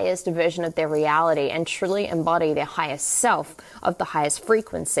highest version of their reality and truly embody their highest self of the highest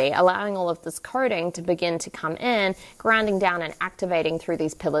frequency. Allowing all of this coding to begin to come in, grounding down and activating through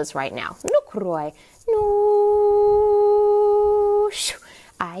these pillars right now. Nukroi. No.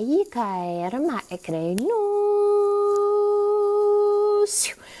 Aikai rama ekre no.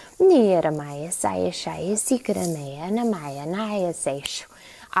 Nira Maya Saya Shaya Sikra Maya Namaya Naya Sesh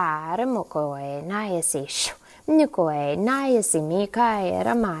Aramokoe Naya Sesh Nikoe Naya Simika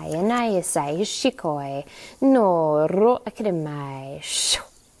Ramaya Naya Saya Shikoe No Ro Akademai.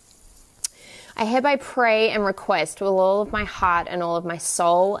 I hereby pray and request with all of my heart and all of my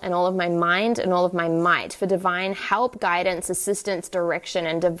soul and all of my mind and all of my might for divine help, guidance, assistance, direction,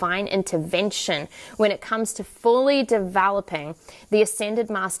 and divine intervention when it comes to fully developing the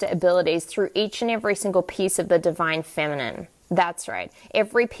Ascended Master abilities through each and every single piece of the Divine Feminine. That's right.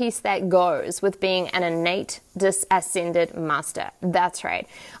 Every piece that goes with being an innate ascended master. That's right.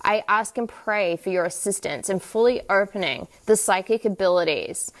 I ask and pray for your assistance in fully opening the psychic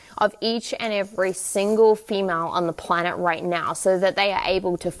abilities of each and every single female on the planet right now so that they are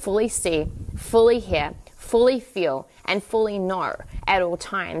able to fully see, fully hear, fully feel, and fully know at all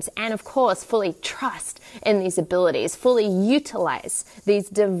times, and of course fully trust in these abilities, fully utilize these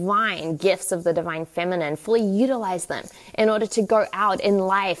divine gifts of the Divine Feminine, fully utilize them in order to go out in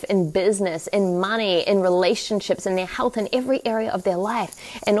life, in business, in money, in relationships, in their health, in every area of their life,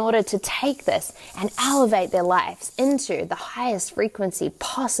 in order to take this and elevate their lives into the highest frequency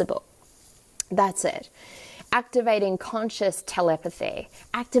possible. That's it. Activating conscious telepathy,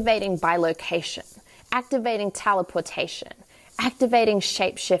 activating bilocation, activating teleportation, activating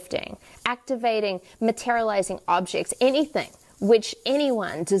shape-shifting, activating materializing objects, anything which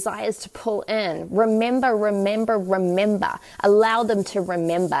anyone desires to pull in. Remember, remember, remember. Allow them to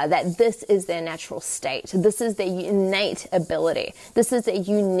remember that this is their natural state. This is their innate ability. This is their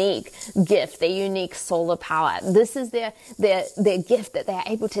unique gift, their unique solar power. This is their gift that they are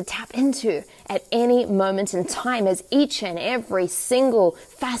able to tap into at any moment in time, as each and every single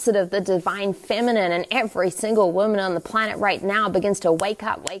facet of the Divine Feminine and every single woman on the planet right now begins to wake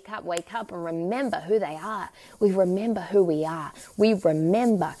up, wake up, wake up, and remember who they are. We remember who we are. We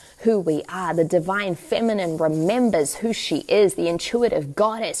remember who we are. The Divine Feminine remembers who she is. The intuitive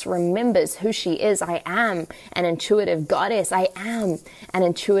goddess remembers who she is. I am an intuitive goddess. I am an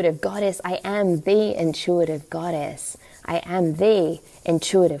intuitive goddess. I am the intuitive goddess. I am the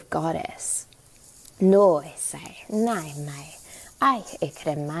intuitive goddess. No, say, nai mai, I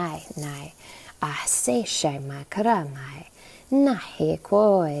ikremai nai, I say shay my karamai, nahi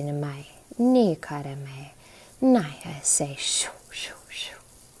koi mai, ni karame. I say shoo, shoo, shoo.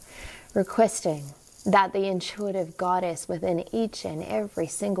 Requesting that the intuitive goddess within each and every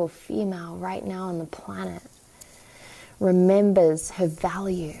single female right now on the planet remembers her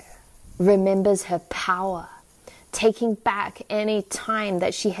value, remembers her power, taking back any time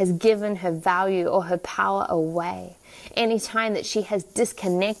that she has given her value or her power away, any time that she has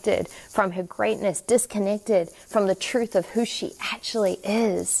disconnected from her greatness, disconnected from the truth of who she actually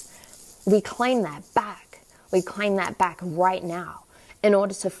is. We claim that back. We claim that back right now in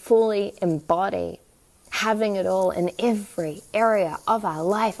order to fully embody having it all in every area of our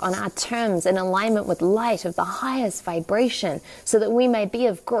life on our terms, in alignment with light of the highest vibration, so that we may be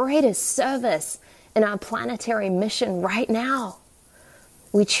of greatest service in our planetary mission right now.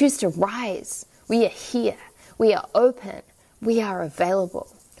 We choose to rise. We are here. We are open. We are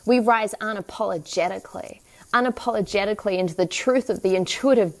available. We rise unapologetically into the truth of the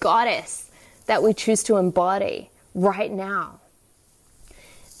intuitive goddess that we choose to embody right now.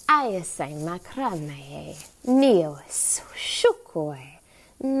 Ayasai makrame, nios shukoi,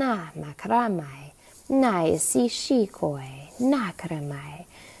 na makrame, naisi shikoi, nakramai,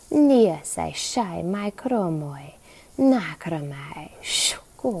 niasai shai makromoi, nakramai,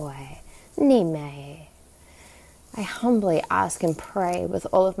 shukoi, nime. I humbly ask and pray with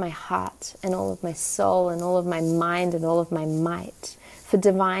all of my heart and all of my soul and all of my mind and all of my might for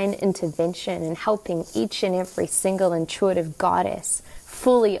divine intervention in helping each and every single intuitive goddess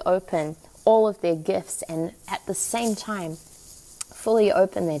fully open all of their gifts and at the same time fully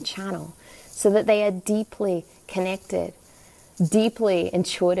open their channel so that they are deeply connected, deeply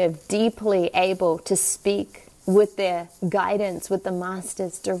intuitive, deeply able to speak with their guidance, with the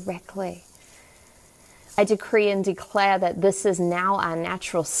masters directly. I decree and declare that this is now our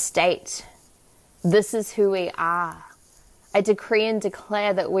natural state. This is who we are. I decree and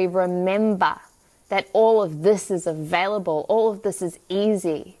declare that we remember that all of this is available, all of this is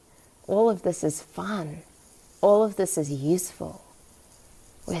easy, all of this is fun, all of this is useful.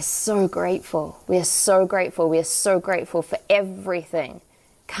 We're so grateful. We are so grateful. We are so grateful for everything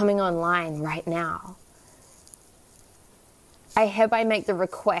coming online right now. I hereby make the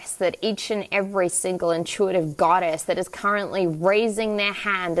request that each and every single intuitive goddess that is currently raising their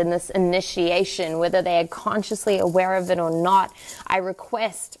hand in this initiation, whether they are consciously aware of it or not, I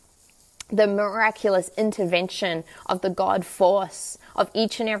request the miraculous intervention of the God force of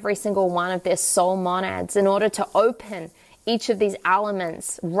each and every single one of their soul monads in order to open each of these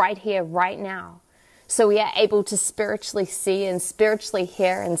elements right here, right now. So we are able to spiritually see and spiritually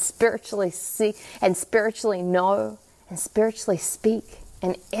hear and spiritually see and spiritually know and spiritually speak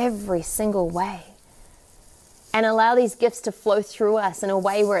in every single way. And allow these gifts to flow through us in a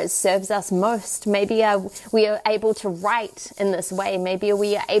way where it serves us most. Maybe we are able to write in this way. Maybe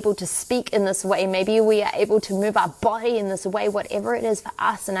we are able to speak in this way. Maybe we are able to move our body in this way. Whatever it is for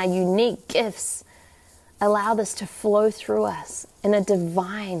us and our unique gifts, allow this to flow through us in a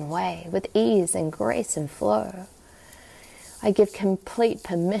divine way with ease and grace and flow. I give complete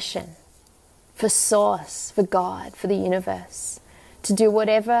permission for Source, for God, for the universe, to do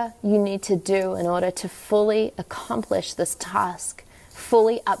whatever you need to do in order to fully accomplish this task,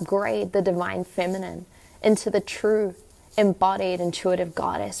 fully upgrade the divine feminine into the true embodied intuitive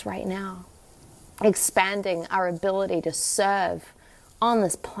goddess right now, expanding our ability to serve on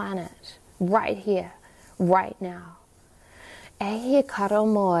this planet right here, right now. Ehi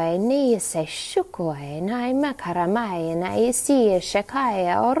karamoi ni se shukoi nai makaramai nai si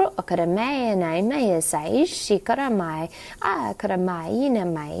shakai oro karamai nai mai sai shikaramai a karamai na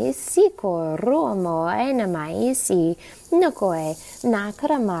mai si ko romo na mai si nokoi na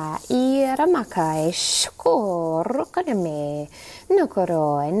karama I ramakai shuko rokarame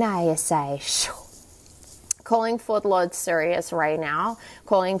nokoro nai sai shu. Calling forth Lord Sirius right now,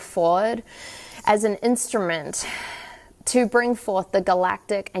 calling forward as an instrument to bring forth the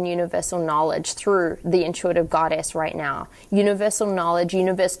galactic and universal knowledge through the intuitive goddess right now. Universal knowledge,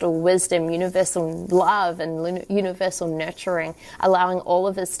 universal wisdom, universal love, and universal nurturing, allowing all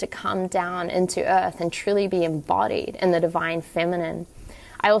of us to come down into earth and truly be embodied in the divine feminine.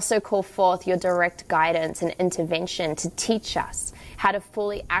 I also call forth your direct guidance and intervention to teach us how to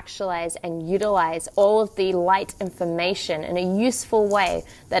fully actualize and utilize all of the light information in a useful way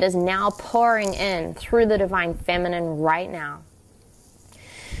that is now pouring in through the divine feminine right now.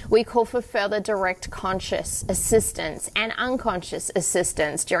 We call for further direct conscious assistance and unconscious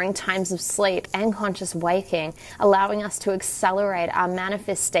assistance during times of sleep and conscious waking, allowing us to accelerate our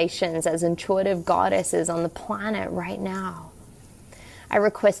manifestations as intuitive goddesses on the planet right now. I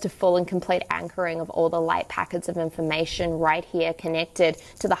request a full and complete anchoring of all the light packets of information right here connected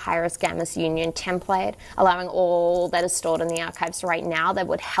to the High-Risk Gammas Union template, allowing all that is stored in the archives right now that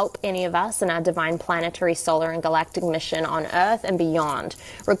would help any of us in our divine planetary, solar, and galactic mission on Earth and beyond.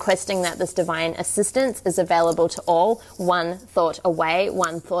 Requesting that this divine assistance is available to all, one thought away,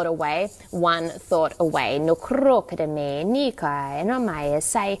 one thought away, one thought away. No krokadame nikai no mai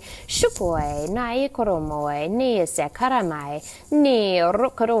sai shukoi nai koromoe ni se karamai ni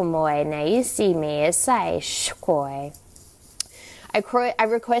I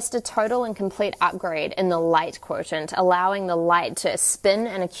request a total and complete upgrade in the light quotient, allowing the light to spin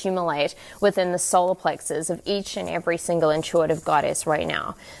and accumulate within the solar plexus of each and every single intuitive goddess right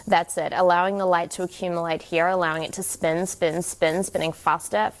now. That's it. Allowing the light to accumulate here, allowing it to spin, spin, spin, spinning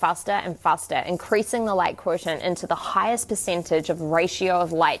faster, faster, and faster, increasing the light quotient into the highest percentage of ratio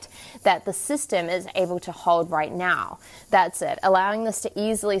of light that the system is able to hold right now. That's it. Allowing this to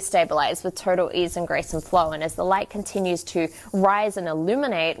easily stabilize with total ease and grace and flow. And as the light continues to rise and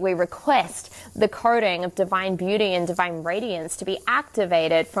illuminate, we request the coding of divine beauty and divine radiance to be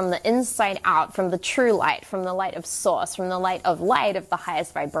activated from the inside out, from the true light, from the light of Source, from the light of the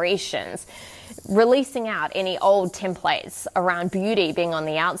highest vibrations, releasing out any old templates around beauty being on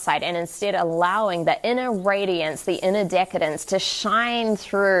the outside and instead allowing the inner radiance, the inner decadence to shine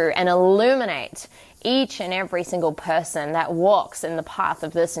through and illuminate each and every single person that walks in the path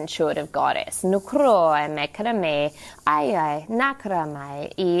of this intuitive goddess. Nukroe mekrame ai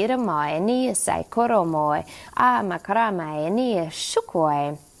nakramai iramai ni sai koromoe a makrame ni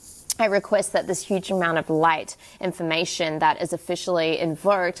shukoi. I request that this huge amount of light information that is officially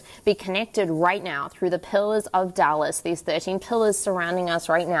invoked be connected right now through the pillars of Dallas, these 13 pillars surrounding us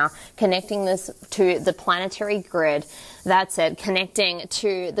right now, connecting this to the planetary grid. That's it, connecting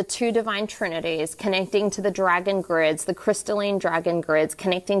to the two divine trinities, connecting to the dragon grids, the crystalline dragon grids,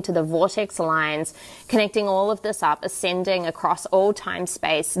 connecting to the vortex lines, connecting all of this up, ascending across all time,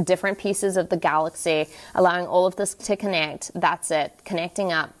 space, different pieces of the galaxy, allowing all of this to connect. That's it,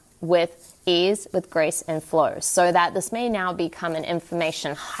 connecting up with ease, with grace and flow, so that this may now become an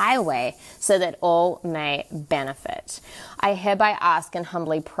information highway so that all may benefit. I hereby ask and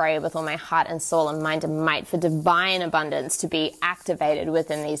humbly pray with all my heart and soul and mind and might for divine abundance to be activated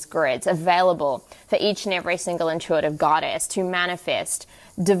within these grids, available for each and every single intuitive goddess to manifest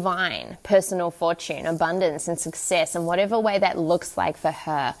divine personal fortune, abundance and success in whatever way that looks like for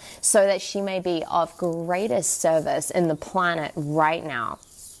her, so that she may be of greatest service in the planet right now.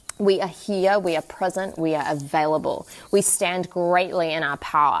 We are here, we are present, we are available. We stand greatly in our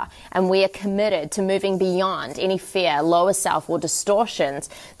power, and we are committed to moving beyond any fear, lower self, or distortions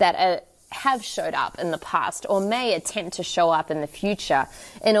that have showed up in the past or may attempt to show up in the future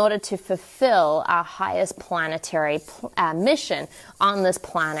in order to fulfill our highest planetary mission on this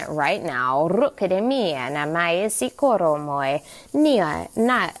planet right now.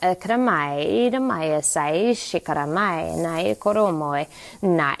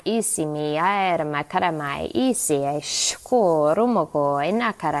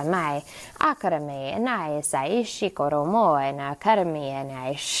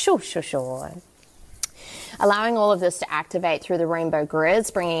 Allowing all of this to activate through the rainbow grids,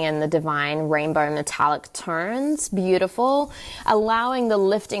 bringing in the divine rainbow metallic tones, beautiful. Allowing the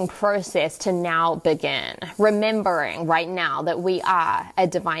lifting process to now begin. Remembering right now that we are a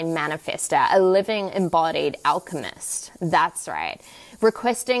divine manifester, a living embodied alchemist. That's right.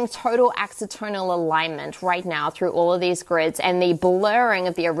 Requesting total accidental alignment right now through all of these grids and the blurring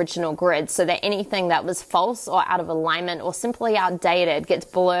of the original grids, so that anything that was false or out of alignment or simply outdated gets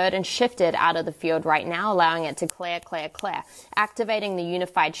blurred and shifted out of the field right now, allowing it to clear, clear, clear. Activating the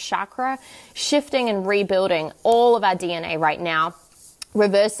unified chakra, shifting and rebuilding all of our DNA right now.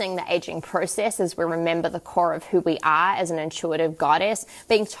 Reversing the aging process as we remember the core of who we are as an intuitive goddess,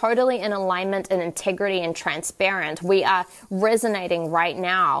 being totally in alignment and integrity and transparent. We are resonating right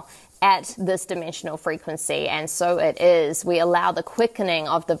now at this dimensional frequency, and so it is. We allow the quickening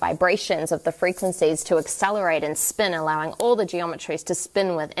of the vibrations of the frequencies to accelerate and spin, allowing all the geometries to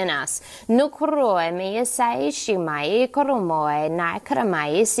spin within us.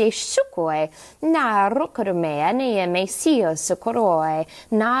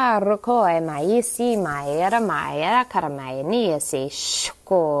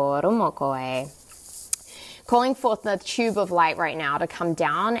 Calling forth the tube of light right now to come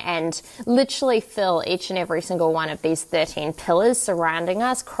down and literally fill each and every single one of these 13 pillars surrounding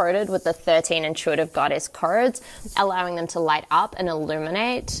us, coded with the 13 intuitive goddess codes, allowing them to light up and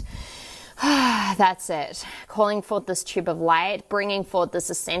illuminate. That's it. Calling forth this tube of light, bringing forth this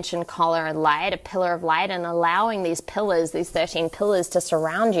ascension collar of light, a pillar of light, and allowing these pillars, these 13 pillars, to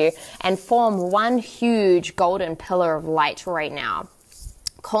surround you and form one huge golden pillar of light right now.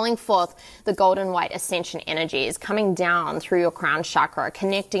 Calling forth the golden white ascension energies coming down through your crown chakra,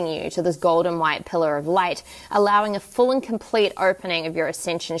 connecting you to this golden white pillar of light, allowing a full and complete opening of your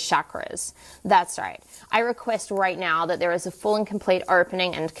ascension chakras. That's right. I request right now that there is a full and complete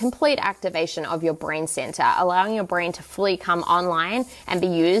opening and complete activation of your brain center, allowing your brain to fully come online and be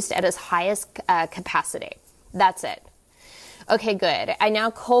used at its highest capacity. That's it. Okay, good. I now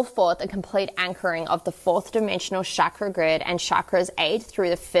call forth a complete anchoring of the 4th dimensional chakra grid and chakras 8 through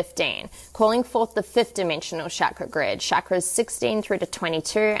to 15. Calling forth the 5th dimensional chakra grid, chakras 16 through to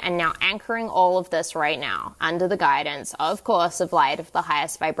 22, and now anchoring all of this right now under the guidance, of course, of light of the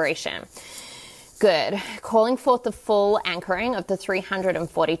highest vibration. Good. Calling forth the full anchoring of the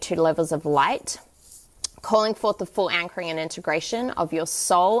 342 levels of light. Calling forth the full anchoring and integration of your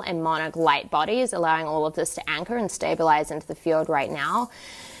soul and monarch light bodies, allowing all of this to anchor and stabilize into the field right now.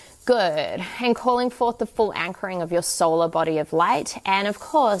 Good. And calling forth the full anchoring of your solar body of light. And of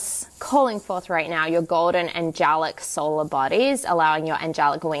course, calling forth right now your golden angelic solar bodies, allowing your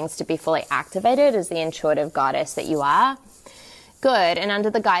angelic wings to be fully activated as the intuitive goddess that you are. Good. And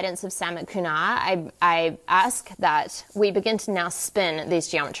under the guidance of Samet Kunar, I ask that we begin to now spin these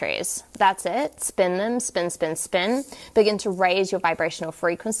geometries. That's it. Spin them, spin, spin, spin. Begin to raise your vibrational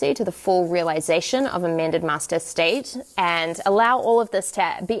frequency to the full realization of amended master state, and allow all of this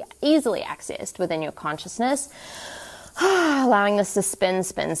to be easily accessed within your consciousness. Allowing this to spin,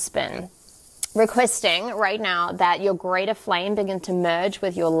 spin, spin. Requesting right now that your greater flame begin to merge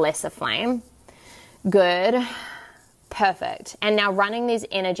with your lesser flame. Good. Perfect. And now running these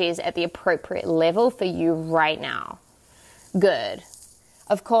energies at the appropriate level for you right now. Good.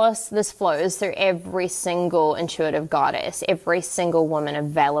 Of course, this flows through every single intuitive goddess, every single woman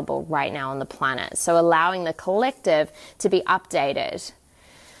available right now on the planet. So allowing the collective to be updated.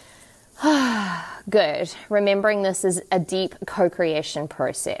 Good. Remembering this is a deep co-creation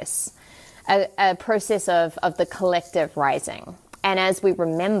process, a process of the collective rising. And as we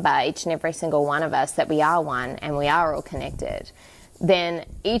remember, each and every single one of us, that we are one and we are all connected, then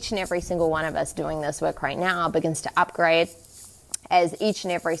each and every single one of us doing this work right now begins to upgrade, as each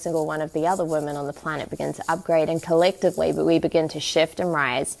and every single one of the other women on the planet begins to upgrade, and collectively we begin to shift and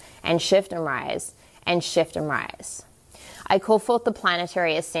rise and shift and rise and shift and rise. I call forth the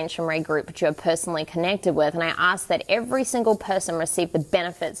planetary ascensionary group which you are personally connected with, and I ask that every single person receive the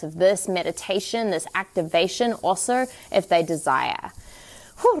benefits of this meditation, this activation also, if they desire.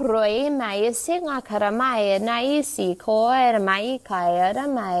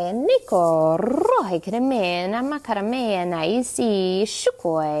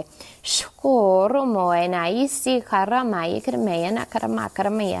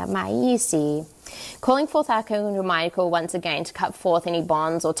 Calling forth Archangel Michael once again to cut forth any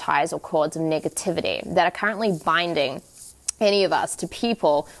bonds or ties or cords of negativity that are currently binding any of us to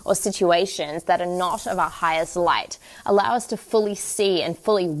people or situations that are not of our highest light. Allow us to fully see and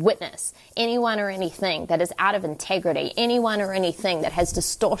fully witness anyone or anything that is out of integrity, anyone or anything that has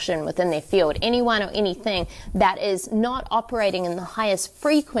distortion within their field, anyone or anything that is not operating in the highest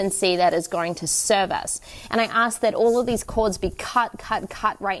frequency that is going to serve us. And I ask that all of these cords be cut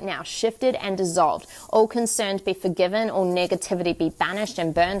right now, shifted and dissolved. All concerned be forgiven, all negativity be banished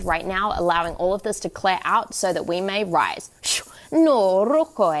and burned right now, allowing all of this to clear out so that we may rise. No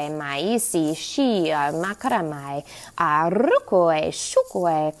rokoe mai si shia makaramai a rokoe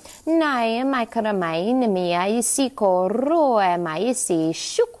shukoe nai makaramai nemia isiko roe mai si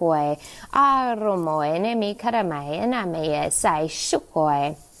shukoe a romoe nemi karamai namie sai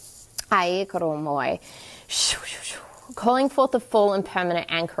shukoe ai kromoe. Calling forth the full and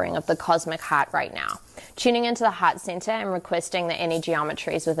permanent anchoring of the cosmic heart right now. Tuning into the heart center and requesting that any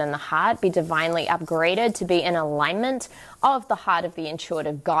geometries within the heart be divinely upgraded to be in alignment of the heart of the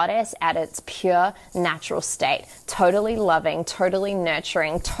intuitive goddess at its pure natural state. Totally loving, totally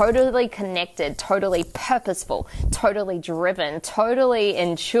nurturing, totally connected, totally purposeful, totally driven, totally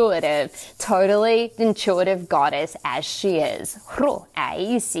intuitive goddess as she is.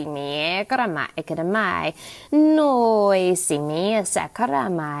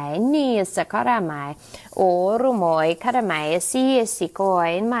 Orumoi karamai si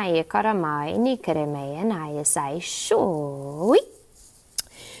sikoi mai karamai ni karamai and sai shui.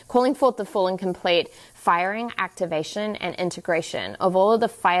 Calling forth the full and complete firing, activation, and integration of all of the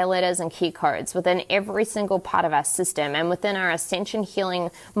fire letters and key codes within every single part of our system and within our ascension healing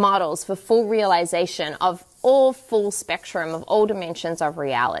models for full realization of all full spectrum of all dimensions of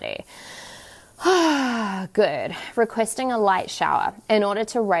reality. Good. Requesting a light shower in order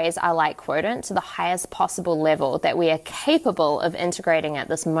to raise our light quotient to the highest possible level that we are capable of integrating at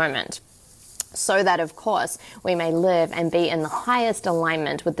this moment, so that, of course, we may live and be in the highest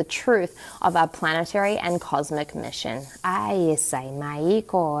alignment with the truth of our planetary and cosmic mission. Ai sai mai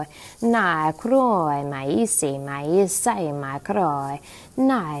ko na kroi mai si mai sai ma kroi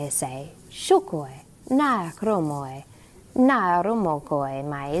na sai shukoi na kromoi. Na rumokoi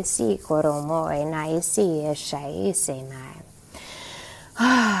mai si koromoi na si shai se mai.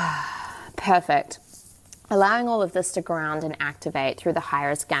 Perfect. Allowing all of this to ground and activate through the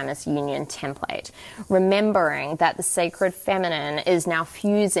Hieros Gammas Union template. Remembering that the sacred feminine is now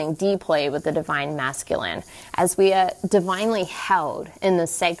fusing deeply with the divine masculine as we are divinely held in the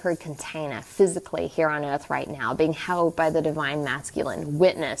sacred container physically here on earth right now, being held by the divine masculine,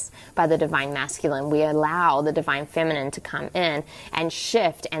 witnessed by the divine masculine. We allow the divine feminine to come in and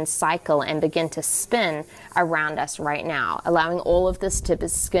shift and cycle and begin to spin around us right now, allowing all of this to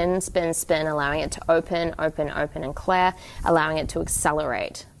spin, allowing it to open and clear, allowing it to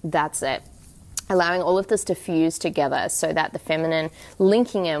accelerate. That's it. Allowing all of this to fuse together so that the feminine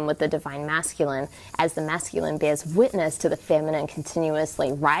linking in with the divine masculine as the masculine bears witness to the feminine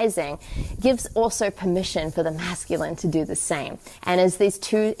continuously rising gives also permission for the masculine to do the same. And as these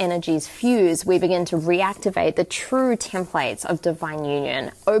two energies fuse, we begin to reactivate the true templates of divine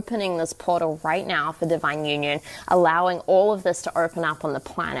union, opening this portal right now for divine union, allowing all of this to open up on the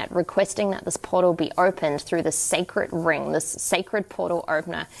planet, requesting that this portal be opened through the sacred ring, this sacred portal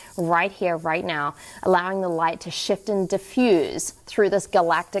opener right here, right now, now, allowing the light to shift and diffuse through this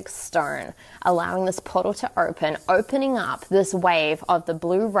galactic stone, allowing this portal to open, opening up this wave of the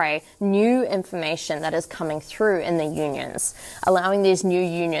blue ray, new information that is coming through in the unions, allowing these new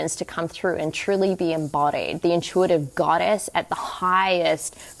unions to come through and truly be embodied, the intuitive goddess at the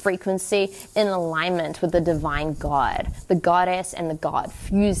highest frequency in alignment with the divine God, the goddess and the God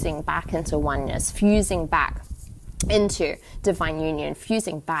fusing back into oneness, fusing back into divine union,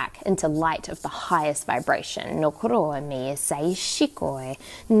 fusing back into light of the highest vibration. No kuroi me sai shikoi,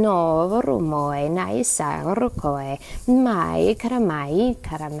 no rumoi nai sai rukoi, mai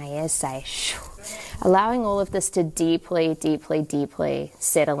karamai sai shu. Allowing all of this to deeply, deeply, deeply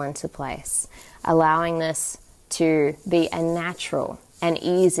settle into place. Allowing this to be a natural and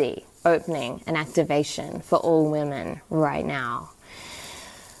easy opening and activation for all women right now.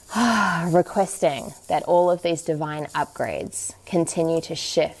 Requesting that all of these divine upgrades continue to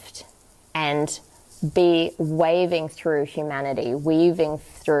shift and be waving through humanity, weaving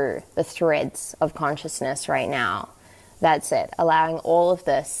through the threads of consciousness right now. That's it. Allowing all of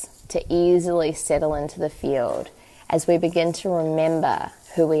this to easily settle into the field as we begin to remember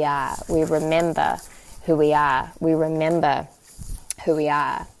who we are. We remember who we are. We remember who we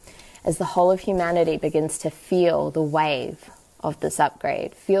are. As the whole of humanity begins to feel the wave of this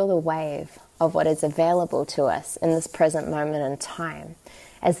upgrade, feel the wave of what is available to us in this present moment in time,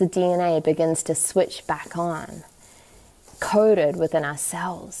 as the DNA begins to switch back on, coded within our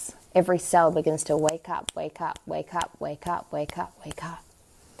cells, every cell begins to wake up, wake up, wake up, wake up, wake up, wake up.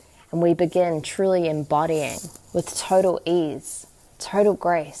 And we begin truly embodying with total ease, total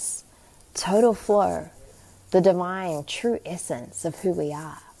grace, total flow, the divine true essence of who we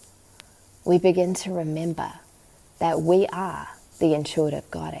are. We begin to remember that we are the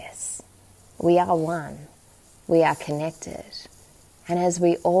intuitive goddess. We are one. We are connected. And as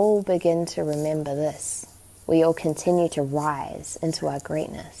we all begin to remember this, we all continue to rise into our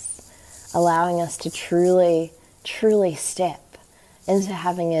greatness, allowing us to truly, truly step into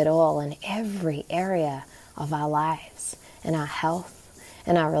having it all in every area of our lives, in our health,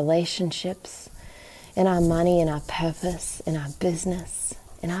 in our relationships, in our money, in our purpose, in our business,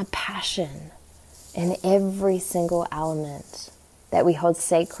 in our passion, in every single element that we hold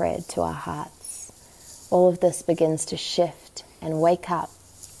sacred to our hearts. All of this begins to shift and wake up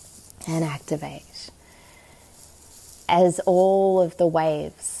and activate. As all of the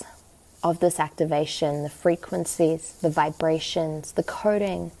waves of this activation, the frequencies, the vibrations, the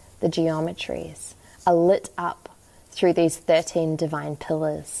coding, the geometries are lit up through these 13 divine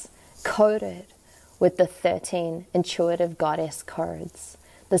pillars, coded with the 13 intuitive goddess codes,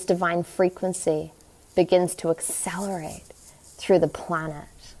 this divine frequency begins to accelerate through the planet,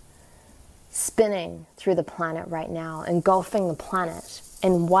 spinning through the planet right now, engulfing the planet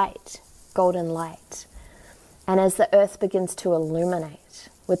in white, golden light. And as the earth begins to illuminate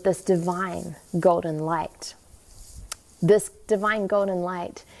with this divine golden light, this divine golden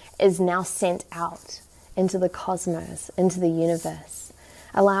light is now sent out into the cosmos, into the universe,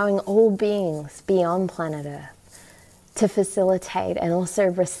 allowing all beings beyond planet Earth to facilitate and also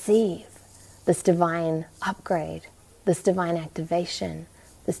receive this divine upgrade, this divine activation,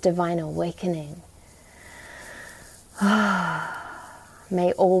 this divine awakening.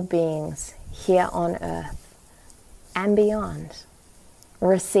 May all beings here on earth and beyond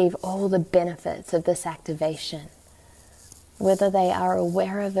receive all the benefits of this activation, whether they are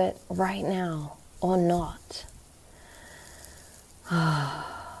aware of it right now or not.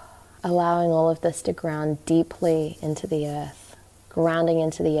 Allowing all of this to ground deeply into the earth, grounding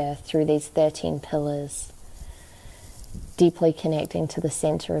into the earth through these 13 pillars, deeply connecting to the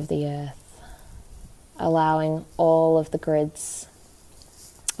center of the earth, allowing all of the grids,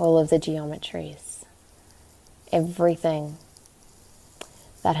 all of the geometries, everything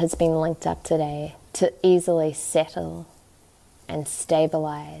that has been linked up today to easily settle and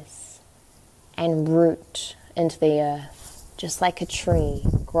stabilize and root into the earth, just like a tree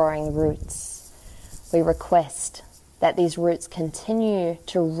growing roots. We request that these roots continue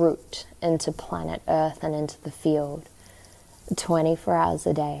to root into planet Earth and into the field 24 hours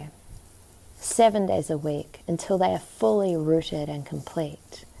a day, 7 days a week, until they are fully rooted and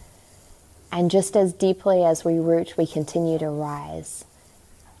complete. And just as deeply as we root, we continue to rise.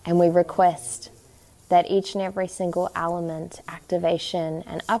 And we request that each and every single element, activation,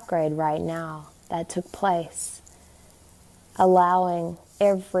 and upgrade right now that took place, allowing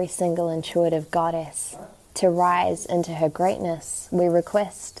every single intuitive goddess to rise into her greatness, we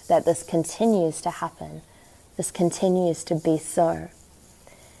request that this continues to happen. This continues to be so.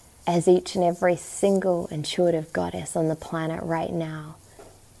 As each and every single intuitive goddess on the planet right now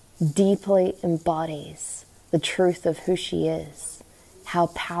deeply embodies the truth of who she is, how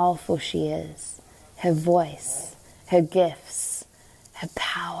powerful she is, her voice, her gifts, her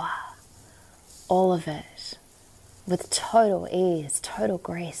power, all of it, with total ease, total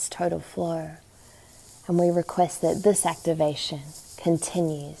grace, total flow. And we request that this activation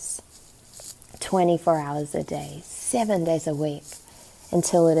continues 24 hours a day, 7 days a week,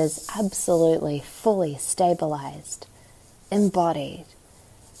 until it is absolutely fully stabilized, embodied,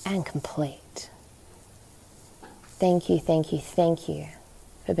 and complete. Thank you, thank you, thank you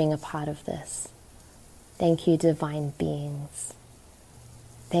for being a part of this. Thank you, divine beings.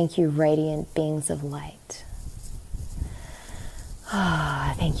 Thank you, radiant beings of light.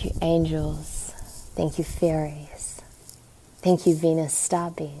 Thank you, angels. Thank you, fairies. Thank you, Venus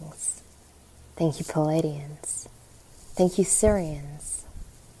star beings. Thank you, Palladians. Thank you, Syrians.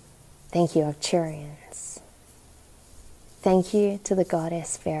 Thank you, Arcturians. Thank you to the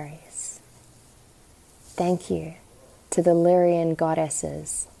goddess fairies. Thank you to the Lyrian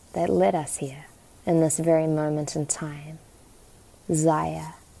goddesses that led us here in this very moment in time.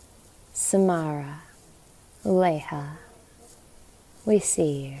 Zaya, Samara, Leha. We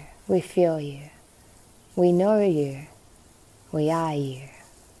see you, we feel you, we know you, we are you.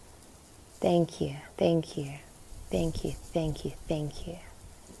 Thank you, thank you, thank you, thank you, thank you.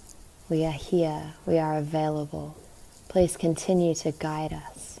 We are here, we are available. Please continue to guide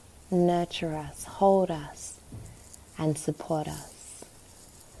us, nurture us, hold us, and support us.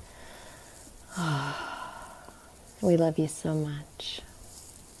 We love you so much.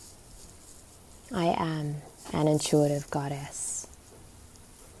 I am an intuitive goddess.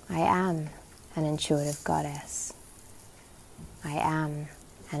 I am an intuitive goddess. I am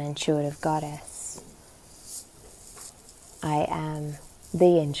an intuitive goddess. I am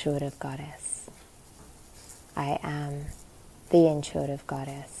the intuitive goddess. I am the intuitive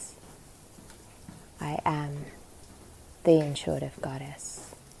goddess. I am the intuitive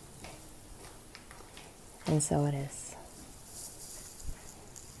goddess. And so it is.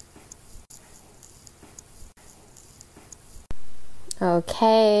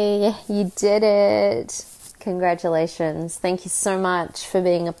 Okay, you did it. Congratulations. Thank you so much for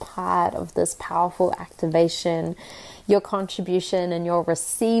being a part of this powerful activation. Your contribution and your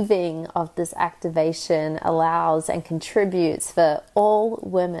receiving of this activation allows and contributes for all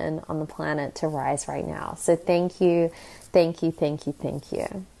women on the planet to rise right now. So thank you, thank you, thank you, thank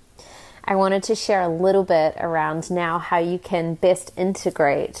you. I wanted to share a little bit around now how you can best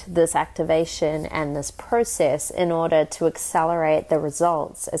integrate this activation and this process in order to accelerate the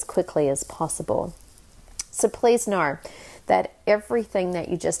results as quickly as possible. So please know that everything that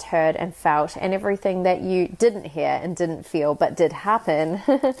you just heard and felt, and everything that you didn't hear and didn't feel but did happen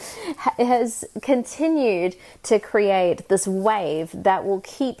has continued to create this wave that will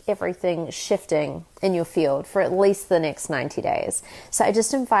keep everything shifting in your field for at least the next 90 days. So I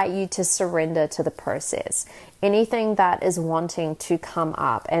just invite you to surrender to the process. Anything that is wanting to come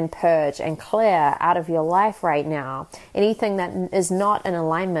up and purge and clear out of your life right now, anything that is not in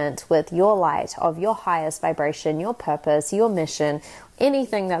alignment with your light of your highest vibration, your purpose, your mission,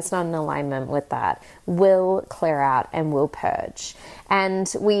 anything that's not in alignment with that will clear out and will purge.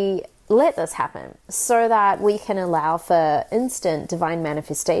 And we let this happen so that we can allow for instant divine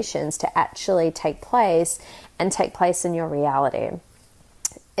manifestations to actually take place and take place in your reality.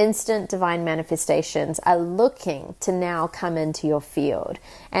 Instant divine manifestations are looking to now come into your field.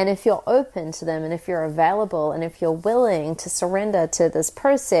 And if you're open to them, and if you're available, and if you're willing to surrender to this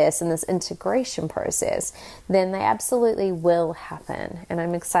process and this integration process, then they absolutely will happen. And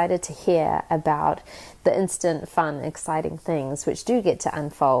I'm excited to hear about the instant, fun, exciting things which do get to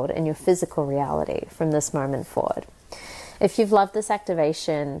unfold in your physical reality from this moment forward. If you've loved this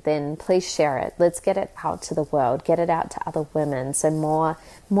activation, then please share it. Let's get it out to the world, get it out to other women so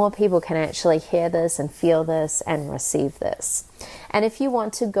more people can actually hear this and feel this and receive this. And if you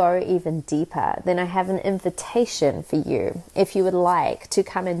want to go even deeper, then I have an invitation for you. If you would like to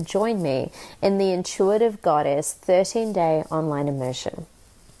come and join me in the Intuitive Goddess 13-day online immersion.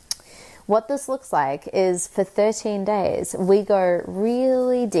 What this looks like is for 13 days, we go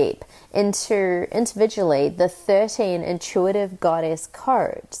really deep into individually the 13 intuitive goddess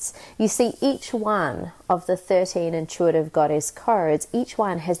codes. You see, each one of the 13 intuitive goddess codes, each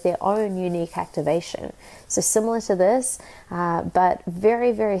one has their own unique activation. So similar to this, but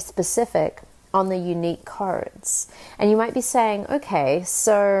very, very specific on the unique codes. And you might be saying, okay,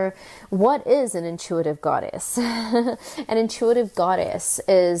 so what is an intuitive goddess? An intuitive goddess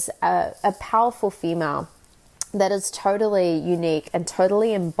is a powerful female that is totally unique and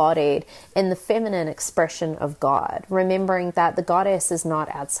totally embodied in the feminine expression of God. Remembering that the goddess is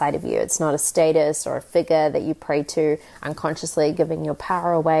not outside of you. It's not a status or a figure that you pray to unconsciously, giving your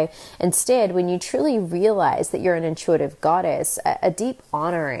power away. Instead, when you truly realize that you're an intuitive goddess, a deep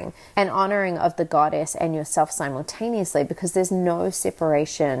honoring, an honoring of the goddess and yourself simultaneously, because there's no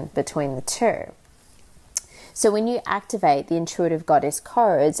separation between the two. So when you activate the intuitive goddess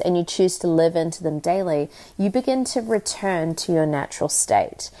codes and you choose to live into them daily, you begin to return to your natural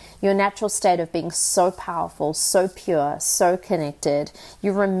state of being so powerful, so pure, so connected.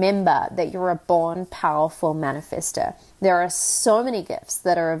 You remember that you're a born powerful manifester. There are so many gifts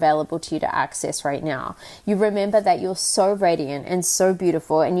that are available to you to access right now. You remember that you're so radiant and so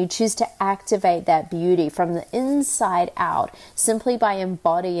beautiful, and you choose to activate that beauty from the inside out simply by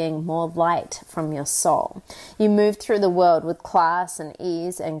embodying more light from your soul. You move through the world with class and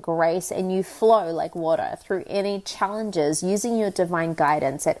ease and grace, and you flow like water through any challenges using your divine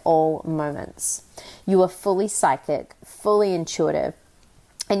guidance at all moments. You are fully psychic, fully intuitive,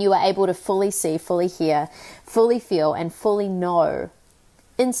 and you are able to fully see, fully hear, fully feel, and fully know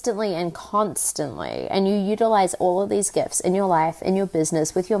instantly and constantly. And you utilize all of these gifts in your life, in your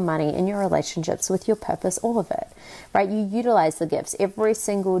business, with your money, in your relationships, with your purpose, all of it, right? You utilize the gifts every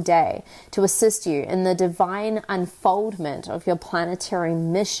single day to assist you in the divine unfoldment of your planetary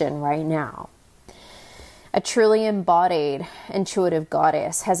mission right now. A truly embodied intuitive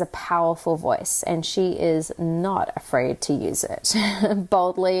goddess has a powerful voice, and she is not afraid to use it.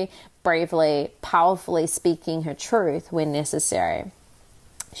 Boldly, bravely, powerfully speaking her truth when necessary.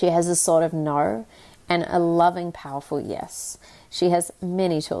 She has a sort of no and a loving, powerful yes. She has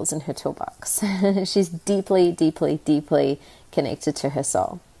many tools in her toolbox. She's deeply, deeply, deeply connected to her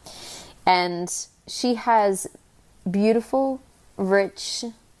soul. And she has beautiful, rich,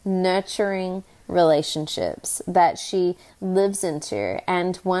 nurturing relationships that she lives into,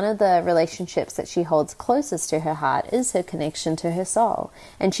 and one of the relationships that she holds closest to her heart is her connection to her soul,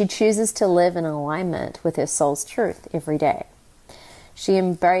 and she chooses to live in alignment with her soul's truth every day. She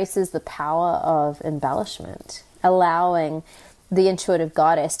embraces the power of embellishment, allowing the intuitive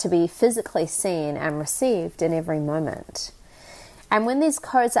goddess to be physically seen and received in every moment. And when these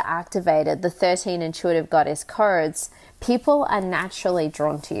codes are activated, the 13 intuitive goddess codes, people are naturally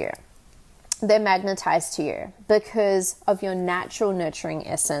drawn to you. They're magnetized to you because of your natural nurturing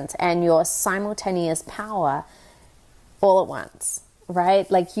essence and your simultaneous power all at once, right?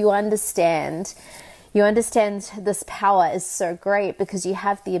 Like you understand this power is so great because you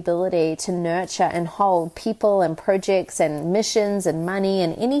have the ability to nurture and hold people and projects and missions and money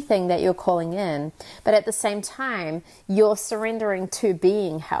and anything that you're calling in. But at the same time, you're surrendering to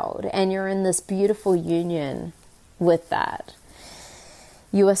being held, and you're in this beautiful union with that.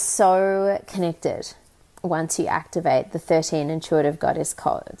 You are so connected once you activate the 13 intuitive goddess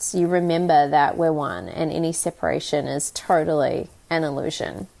codes. You remember that we're one, and any separation is totally an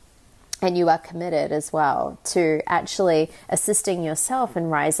illusion. And you are committed as well to actually assisting yourself in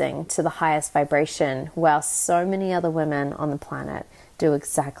rising to the highest vibration, while so many other women on the planet do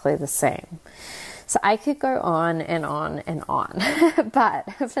exactly the same. So I could go on and on and on, but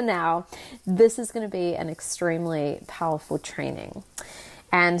for now, this is going to be an extremely powerful training.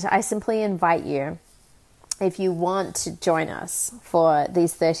 And I simply invite you, if you want to join us for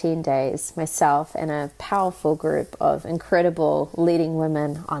these 13 days, myself and a powerful group of incredible leading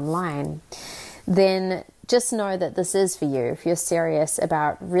women online, then just know that this is for you if you're serious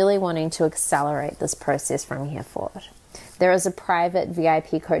about really wanting to accelerate this process from here forward. There is a private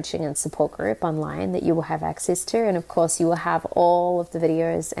VIP coaching and support group online that you will have access to. And of course, you will have all of the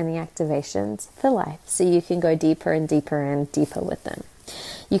videos and the activations for life, so you can go deeper and deeper and deeper with them.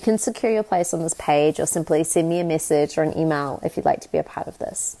 You can secure your place on this page, or simply send me a message or an email if you'd like to be a part of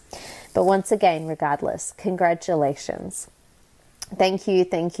this. But once again, regardless, congratulations. Thank you,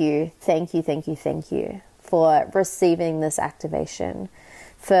 thank you, thank you, thank you, thank you for receiving this activation,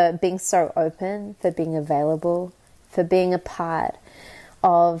 for being so open, for being available, for being a part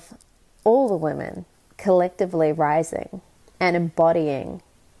of all the women collectively rising and embodying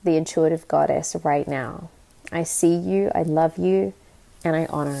the intuitive goddess right now. I see you, I love you, and I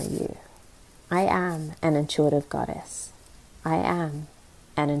honor you. I am an intuitive goddess. I am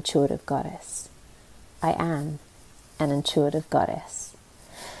an intuitive goddess. I am an intuitive goddess.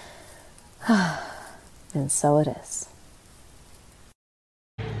 And so it is.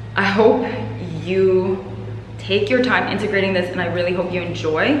 I hope you take your time integrating this, and I really hope you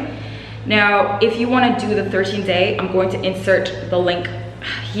enjoy. Now, if you want to do the 13-day, I'm going to insert the link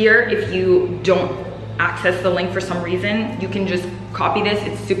here. If you don't access the link for some reason, you can just copy this.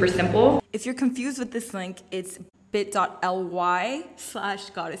 It's super simple. If you're confused with this link, it's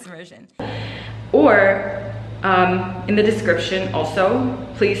bit.ly/goddessimmersion. Or in the description also,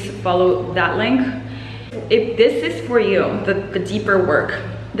 please follow that link. If this is for you, the deeper work,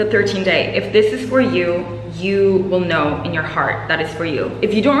 the 13-day, if this is for you, you will know in your heart that is for you.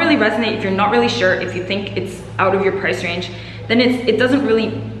 If you don't really resonate, if you're not really sure, if you think it's out of your price range, then it's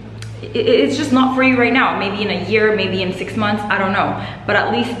just not for you right now. Maybe in a year, maybe in 6 months, I don't know. But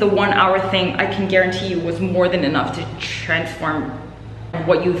at least the 1 hour thing, I can guarantee you, was more than enough to transform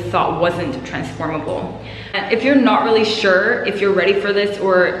what you thought wasn't transformable. And if you're not really sure if you're ready for this,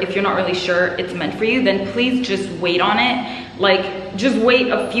 or if you're not really sure it's meant for you, then please just wait on it. Like, just wait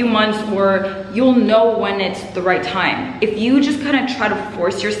a few months, or you'll know when it's the right time. If you just kind of try to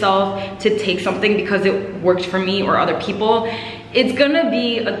force yourself to take something because it worked for me or other people, it's gonna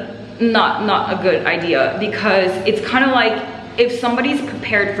be not a good idea, because it's kind of like if somebody's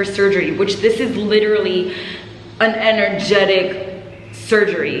prepared for surgery, which this is literally an energetic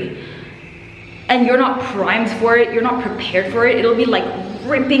surgery, and you're not primed for it, you're not prepared for it, it'll be like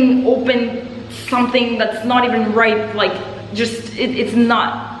ripping open something that's not even ripe. Like, just it's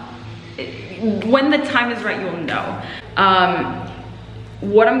not, when the time is right, you'll know.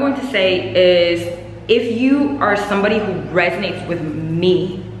 What I'm going to say is, if you are somebody who resonates with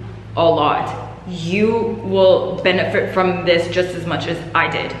me a lot, you will benefit from this just as much as I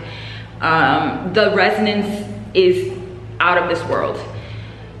did. The resonance is out of this world.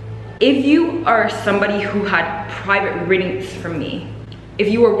 If you are somebody who had private readings from me, if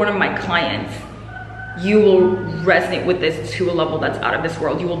you were one of my clients, you will resonate with this to a level that's out of this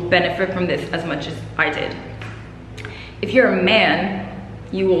world. You will benefit from this as much as I did. If you're a man,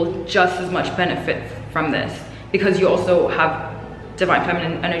 you will just as much benefit from this, because you also have divine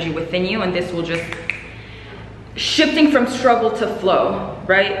feminine energy within you, and this will just shifting from struggle to flow,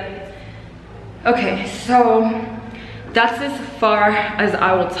 right? Okay, so that's as far as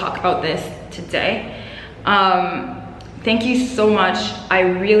I will talk about this today. Thank you so much. I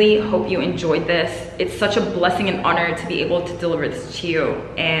really hope you enjoyed this. It's such a blessing and honor to be able to deliver this to you,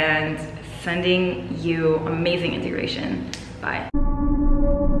 and sending you amazing integration. Bye.